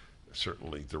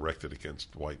 Certainly directed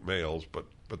against white males, but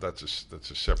that's a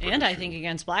separate and issue. I think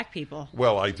against black people.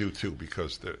 Well, I do too,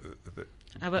 because the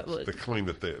claim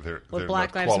that they're what they're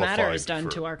Black not Lives Matter qualified has done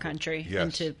for, to our country yes.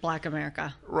 and to Black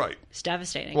America. Right. It's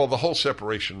devastating. Well, the whole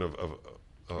separation of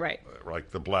right,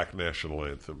 like the black national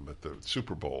anthem at the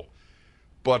Super Bowl,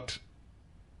 but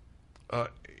I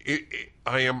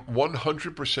am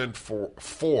 100%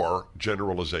 for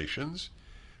generalizations,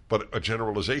 but a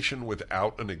generalization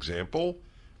without an example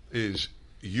is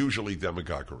usually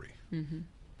demagoguery. Mm-hmm.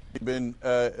 Been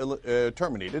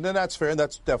terminated, and that's fair, and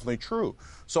that's definitely true.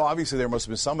 So obviously there must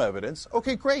have been some evidence.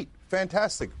 Okay, great,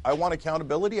 fantastic. I want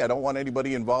accountability. I don't want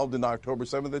anybody involved in the October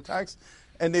 7th attacks,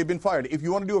 and they've been fired. If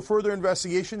you want to do a further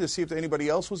investigation to see if anybody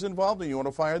else was involved and you want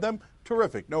to fire them,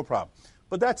 terrific, no problem.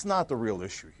 But that's not the real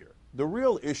issue here. The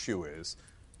real issue is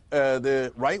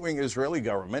the right-wing Israeli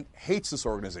government hates this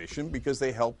organization because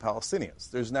they help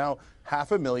Palestinians. There's now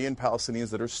 500,000 Palestinians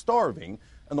that are starving,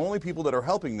 and the only people that are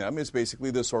helping them is basically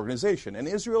this organization. And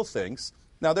Israel thinks,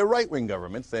 now their right-wing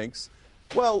government thinks,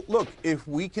 well, look, if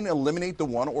we can eliminate the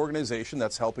one organization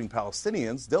that's helping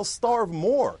Palestinians, they'll starve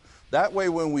more. That way,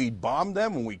 when we bomb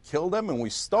them, when we kill them, and we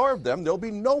starve them, there'll be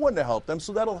no one to help them.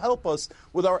 So that'll help us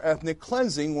with our ethnic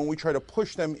cleansing when we try to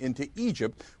push them into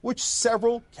Egypt, which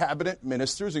several cabinet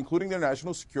ministers, including their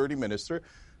national security minister,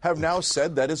 have now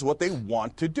said that is what they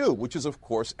want to do, which is, of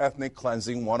course, ethnic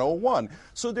cleansing 101.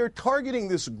 So they're targeting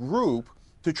this group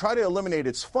to try to eliminate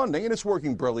its funding, and it's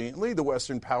working brilliantly. The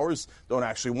Western powers don't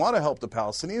actually want to help the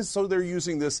Palestinians, so they're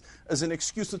using this as an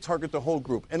excuse to target the whole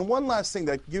group. And one last thing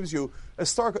that gives you a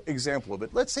stark example of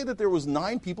it. Let's say that there was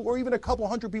 9 people or even a couple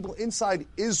hundred people inside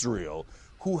Israel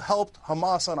who helped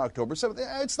Hamas on October 7th.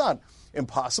 It's not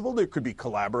impossible. There could be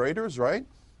collaborators, right?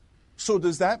 So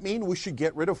does that mean we should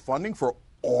get rid of funding for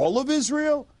all of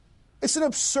Israel? It's an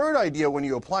absurd idea when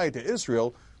you apply it to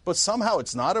Israel. But somehow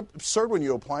it's not absurd when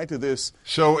you apply to this.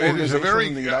 So it is a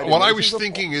very. What I was Nations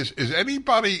thinking is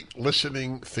anybody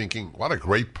listening thinking, what a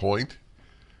great point?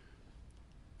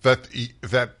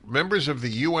 That members of the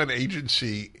UN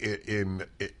agency in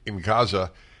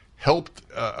Gaza helped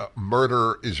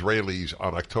murder Israelis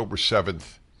on October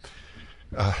 7th,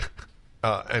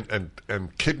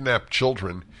 and kidnap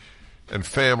children and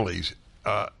families.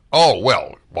 Oh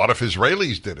well, what if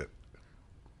Israelis did it?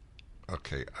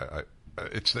 Okay,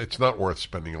 It's not worth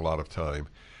spending a lot of time.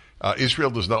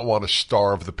 Israel does not want to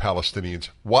starve the Palestinians.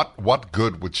 What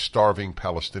good would starving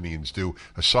Palestinians do,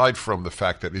 aside from the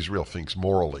fact that Israel thinks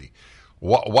morally?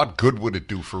 What good would it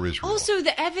do for Israel? Also,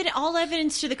 all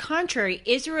evidence to the contrary.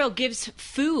 Israel gives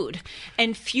food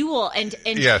and fuel and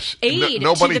yes, aid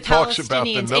nobody to the talks Palestinians about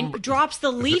the number, and drops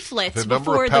the leaflets the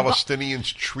number before of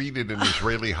Palestinians treated in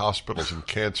Israeli hospitals and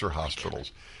cancer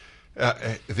hospitals.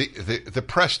 The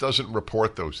press doesn't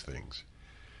report those things,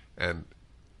 and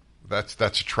that's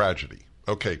a tragedy.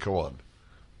 Okay, go on.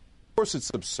 Of course, it's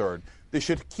absurd. They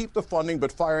should keep the funding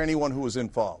but fire anyone who was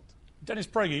involved. Dennis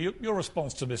Prager, your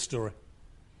response to this story?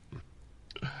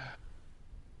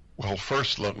 Well,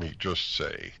 first, let me just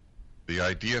say, the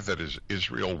idea that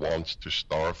Israel wants to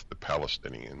starve the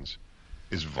Palestinians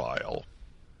is vile.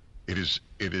 It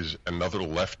is another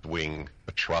left-wing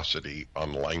atrocity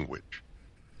on language,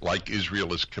 like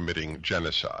Israel is committing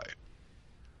genocide.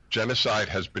 Genocide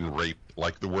has been raped,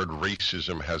 like the word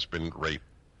racism has been raped.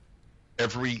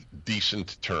 Every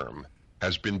decent term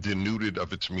has been denuded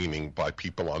of its meaning by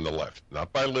people on the left,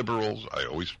 not by liberals, I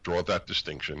always draw that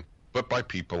distinction, but by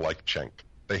people like Cenk.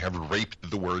 They have raped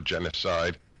the word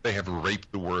genocide, they have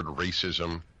raped the word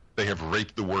racism, they have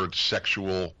raped the word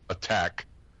sexual attack.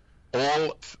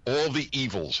 All the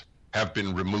evils have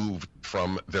been removed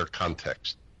from their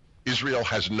context. Israel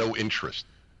has no interest.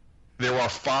 There are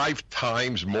 5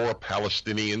 times more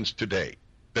Palestinians today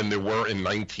than there were in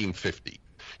 1950.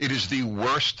 It is the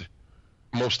worst,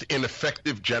 most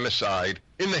ineffective genocide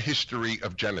in the history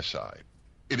of genocide.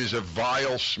 It is a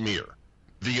vile smear.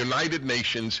 The United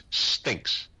Nations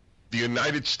stinks. The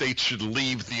United States should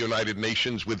leave the United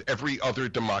Nations with every other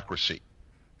democracy.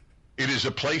 It is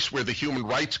a place where the Human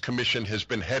Rights Commission has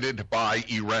been headed by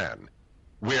Iran,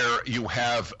 where you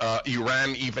have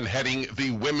Iran even heading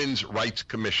the Women's Rights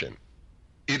Commission.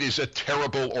 It is a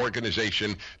terrible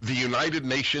organization. The United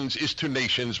Nations is to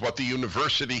nations what the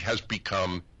university has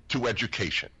become to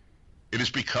education. It has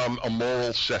become a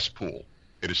moral cesspool.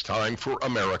 It is time for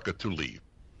America to leave.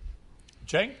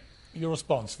 Cenk, your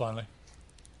response, finally.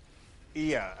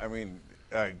 Yeah, I mean,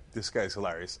 this guy's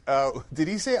hilarious. Did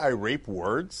he say I rape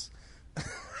words?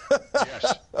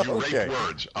 Yes, you Okay. rape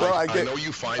words. Well, I get- know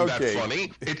you find that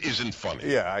funny. It isn't funny.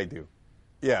 Yeah, I do.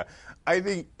 Yeah. I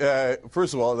think,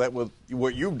 first of all, that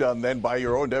what you've done then by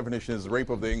your own definition is rape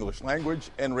of the English language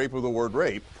and rape of the word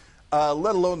rape,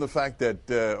 let alone the fact that,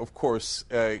 of course,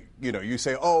 you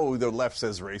say, oh, the left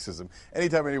says racism.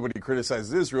 Anytime anybody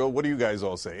criticizes Israel, what do you guys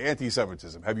all say?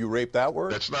 Anti-Semitism. Have you raped that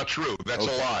word? That's not true. That's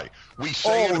a lie. We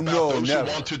say it about those who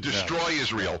want to destroy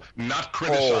Israel, not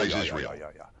criticize Israel.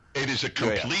 It is a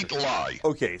complete lie.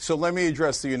 Okay, so let me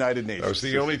address the United Nations. That was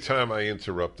the only time I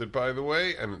interrupted, by the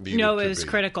way. And No, it was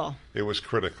critical. It was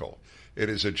critical. It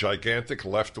is a gigantic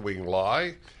left-wing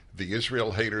lie. The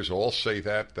Israel haters all say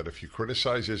that if you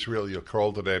criticize Israel, you're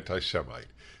called an anti-Semite.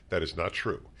 That is not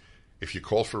true. If you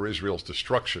call for Israel's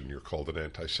destruction, you're called an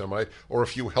anti-Semite, or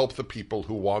if you help the people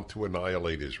who want to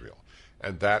annihilate Israel.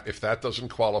 And that, if that doesn't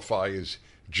qualify as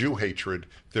Jew hatred,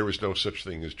 there is no such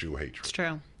thing as Jew hatred. It's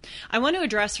true. I want to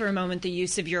address for a moment the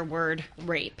use of your word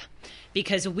rape,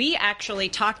 because we actually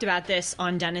talked about this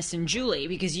on Dennis and Julie,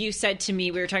 because you said to me,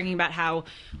 we were talking about how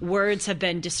words have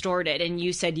been distorted, and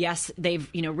you said, yes, they've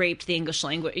raped the English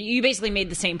language. You basically made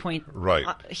the same point right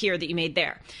here that you made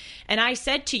there. And I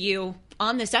said to you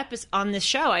on this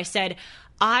show, I said,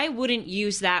 I wouldn't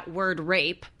use that word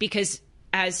rape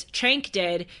as Cenk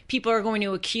did, people are going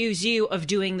to accuse you of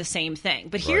doing the same thing.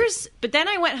 But but then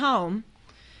I went home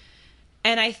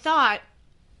and I thought,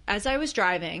 as I was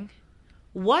driving,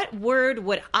 what word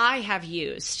would I have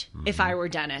used if I were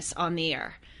Dennis on the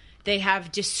air? They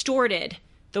have distorted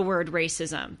the word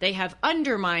racism. They have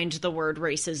undermined the word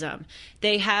racism.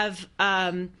 They have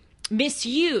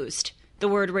misused the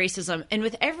word racism. And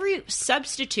with every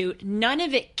substitute, none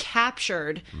of it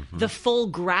captured the full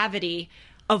gravity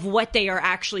of what they are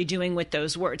actually doing with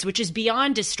those words, which is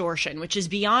beyond distortion, which is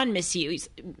beyond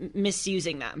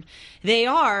misusing them. They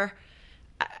are,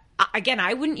 again,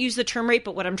 I wouldn't use the term rape,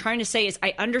 but what I'm trying to say is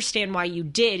I understand why you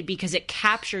did, because it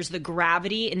captures the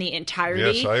gravity in the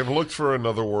entirety. Yes, I have looked for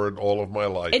another word all of my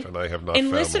life, and I have not found one.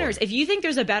 And listeners, if you think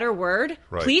there's a better word,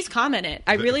 please comment it.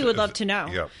 I really would love to know.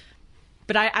 Yeah.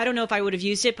 But I don't know if I would have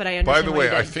used it, but I understand. By the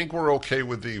way, I think we're okay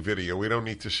with the video. We don't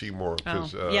need to see more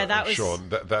because that was... Sean,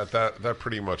 that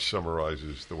pretty much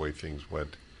summarizes the way things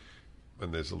went,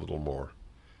 and there's a little more.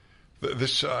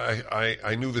 This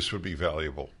I knew this would be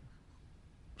valuable,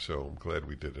 so I'm glad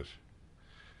we did it.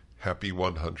 Happy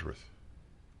 100th.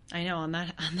 I know on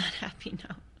that happy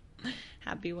note.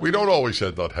 Happy 100th. We don't always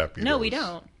end on happy. No, notes. we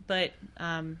don't. But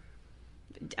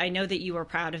I know that you were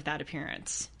proud of that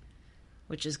appearance,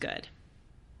 which is good.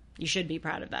 You should be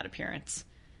proud of that appearance.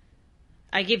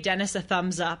 I gave Dennis a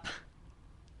thumbs up.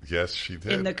 Yes, she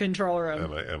did. In the control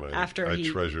room after I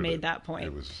he made it. that point.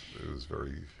 It was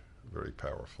very, very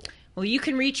powerful. Well, you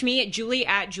can reach me at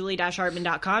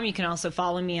julie@julie-hartman.com. You can also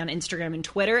follow me on Instagram and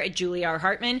Twitter at Julie R.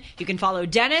 Hartman. You can follow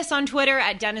Dennis on Twitter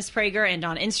at Dennis Prager and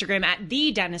on Instagram at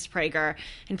the Dennis Prager.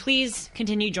 And please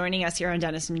continue joining us here on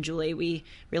Dennis and Julie. We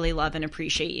really love and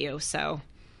appreciate you. So,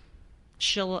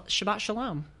 Shabbat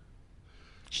Shalom.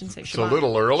 I shouldn't say Shabbat. It's a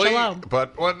little early, Shalom.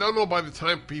 but no. By the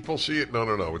time people see it,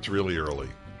 no. It's really early.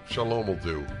 Shalom will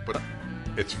do, but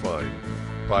it's fine.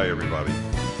 Bye, everybody.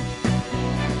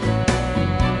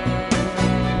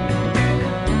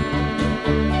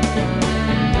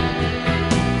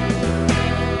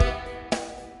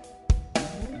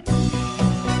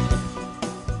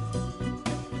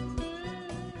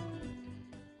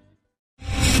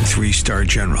 Three-star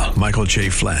General Michael J.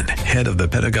 Flynn, head of the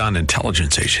Pentagon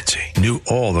Intelligence Agency, knew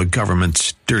all the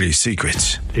government's dirty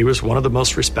secrets. He was one of the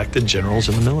most respected generals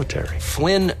in the military.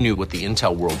 Flynn knew what the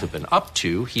intel world had been up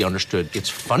to. He understood its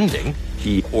funding.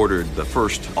 He ordered the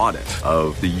first audit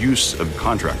of the use of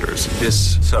contractors.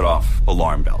 This set off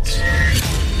alarm bells.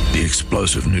 The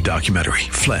explosive new documentary,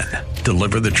 Flynn,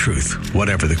 Deliver the Truth,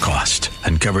 Whatever the Cost,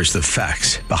 uncovers the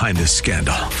facts behind this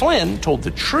scandal. Flynn told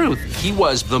the truth. He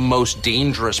was the most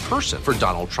dangerous person for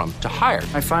Donald Trump to hire.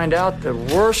 I find out the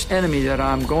worst enemy that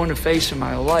I'm going to face in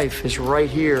my life is right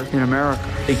here in America.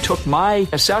 They took my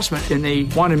assessment and they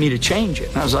wanted me to change it.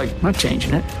 And I was like, I'm not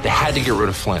changing it. They had to get rid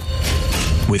of Flynn.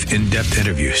 With in-depth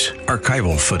interviews,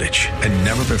 archival footage, and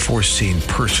never-before-seen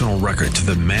personal records of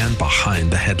the man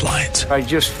behind the headlines. I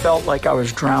just felt like I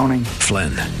was drowning.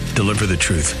 Flynn, Deliver the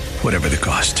Truth, Whatever the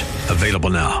Cost.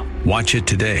 Available now. Watch it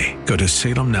today. Go to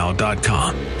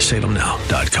salemnow.com.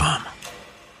 salemnow.com.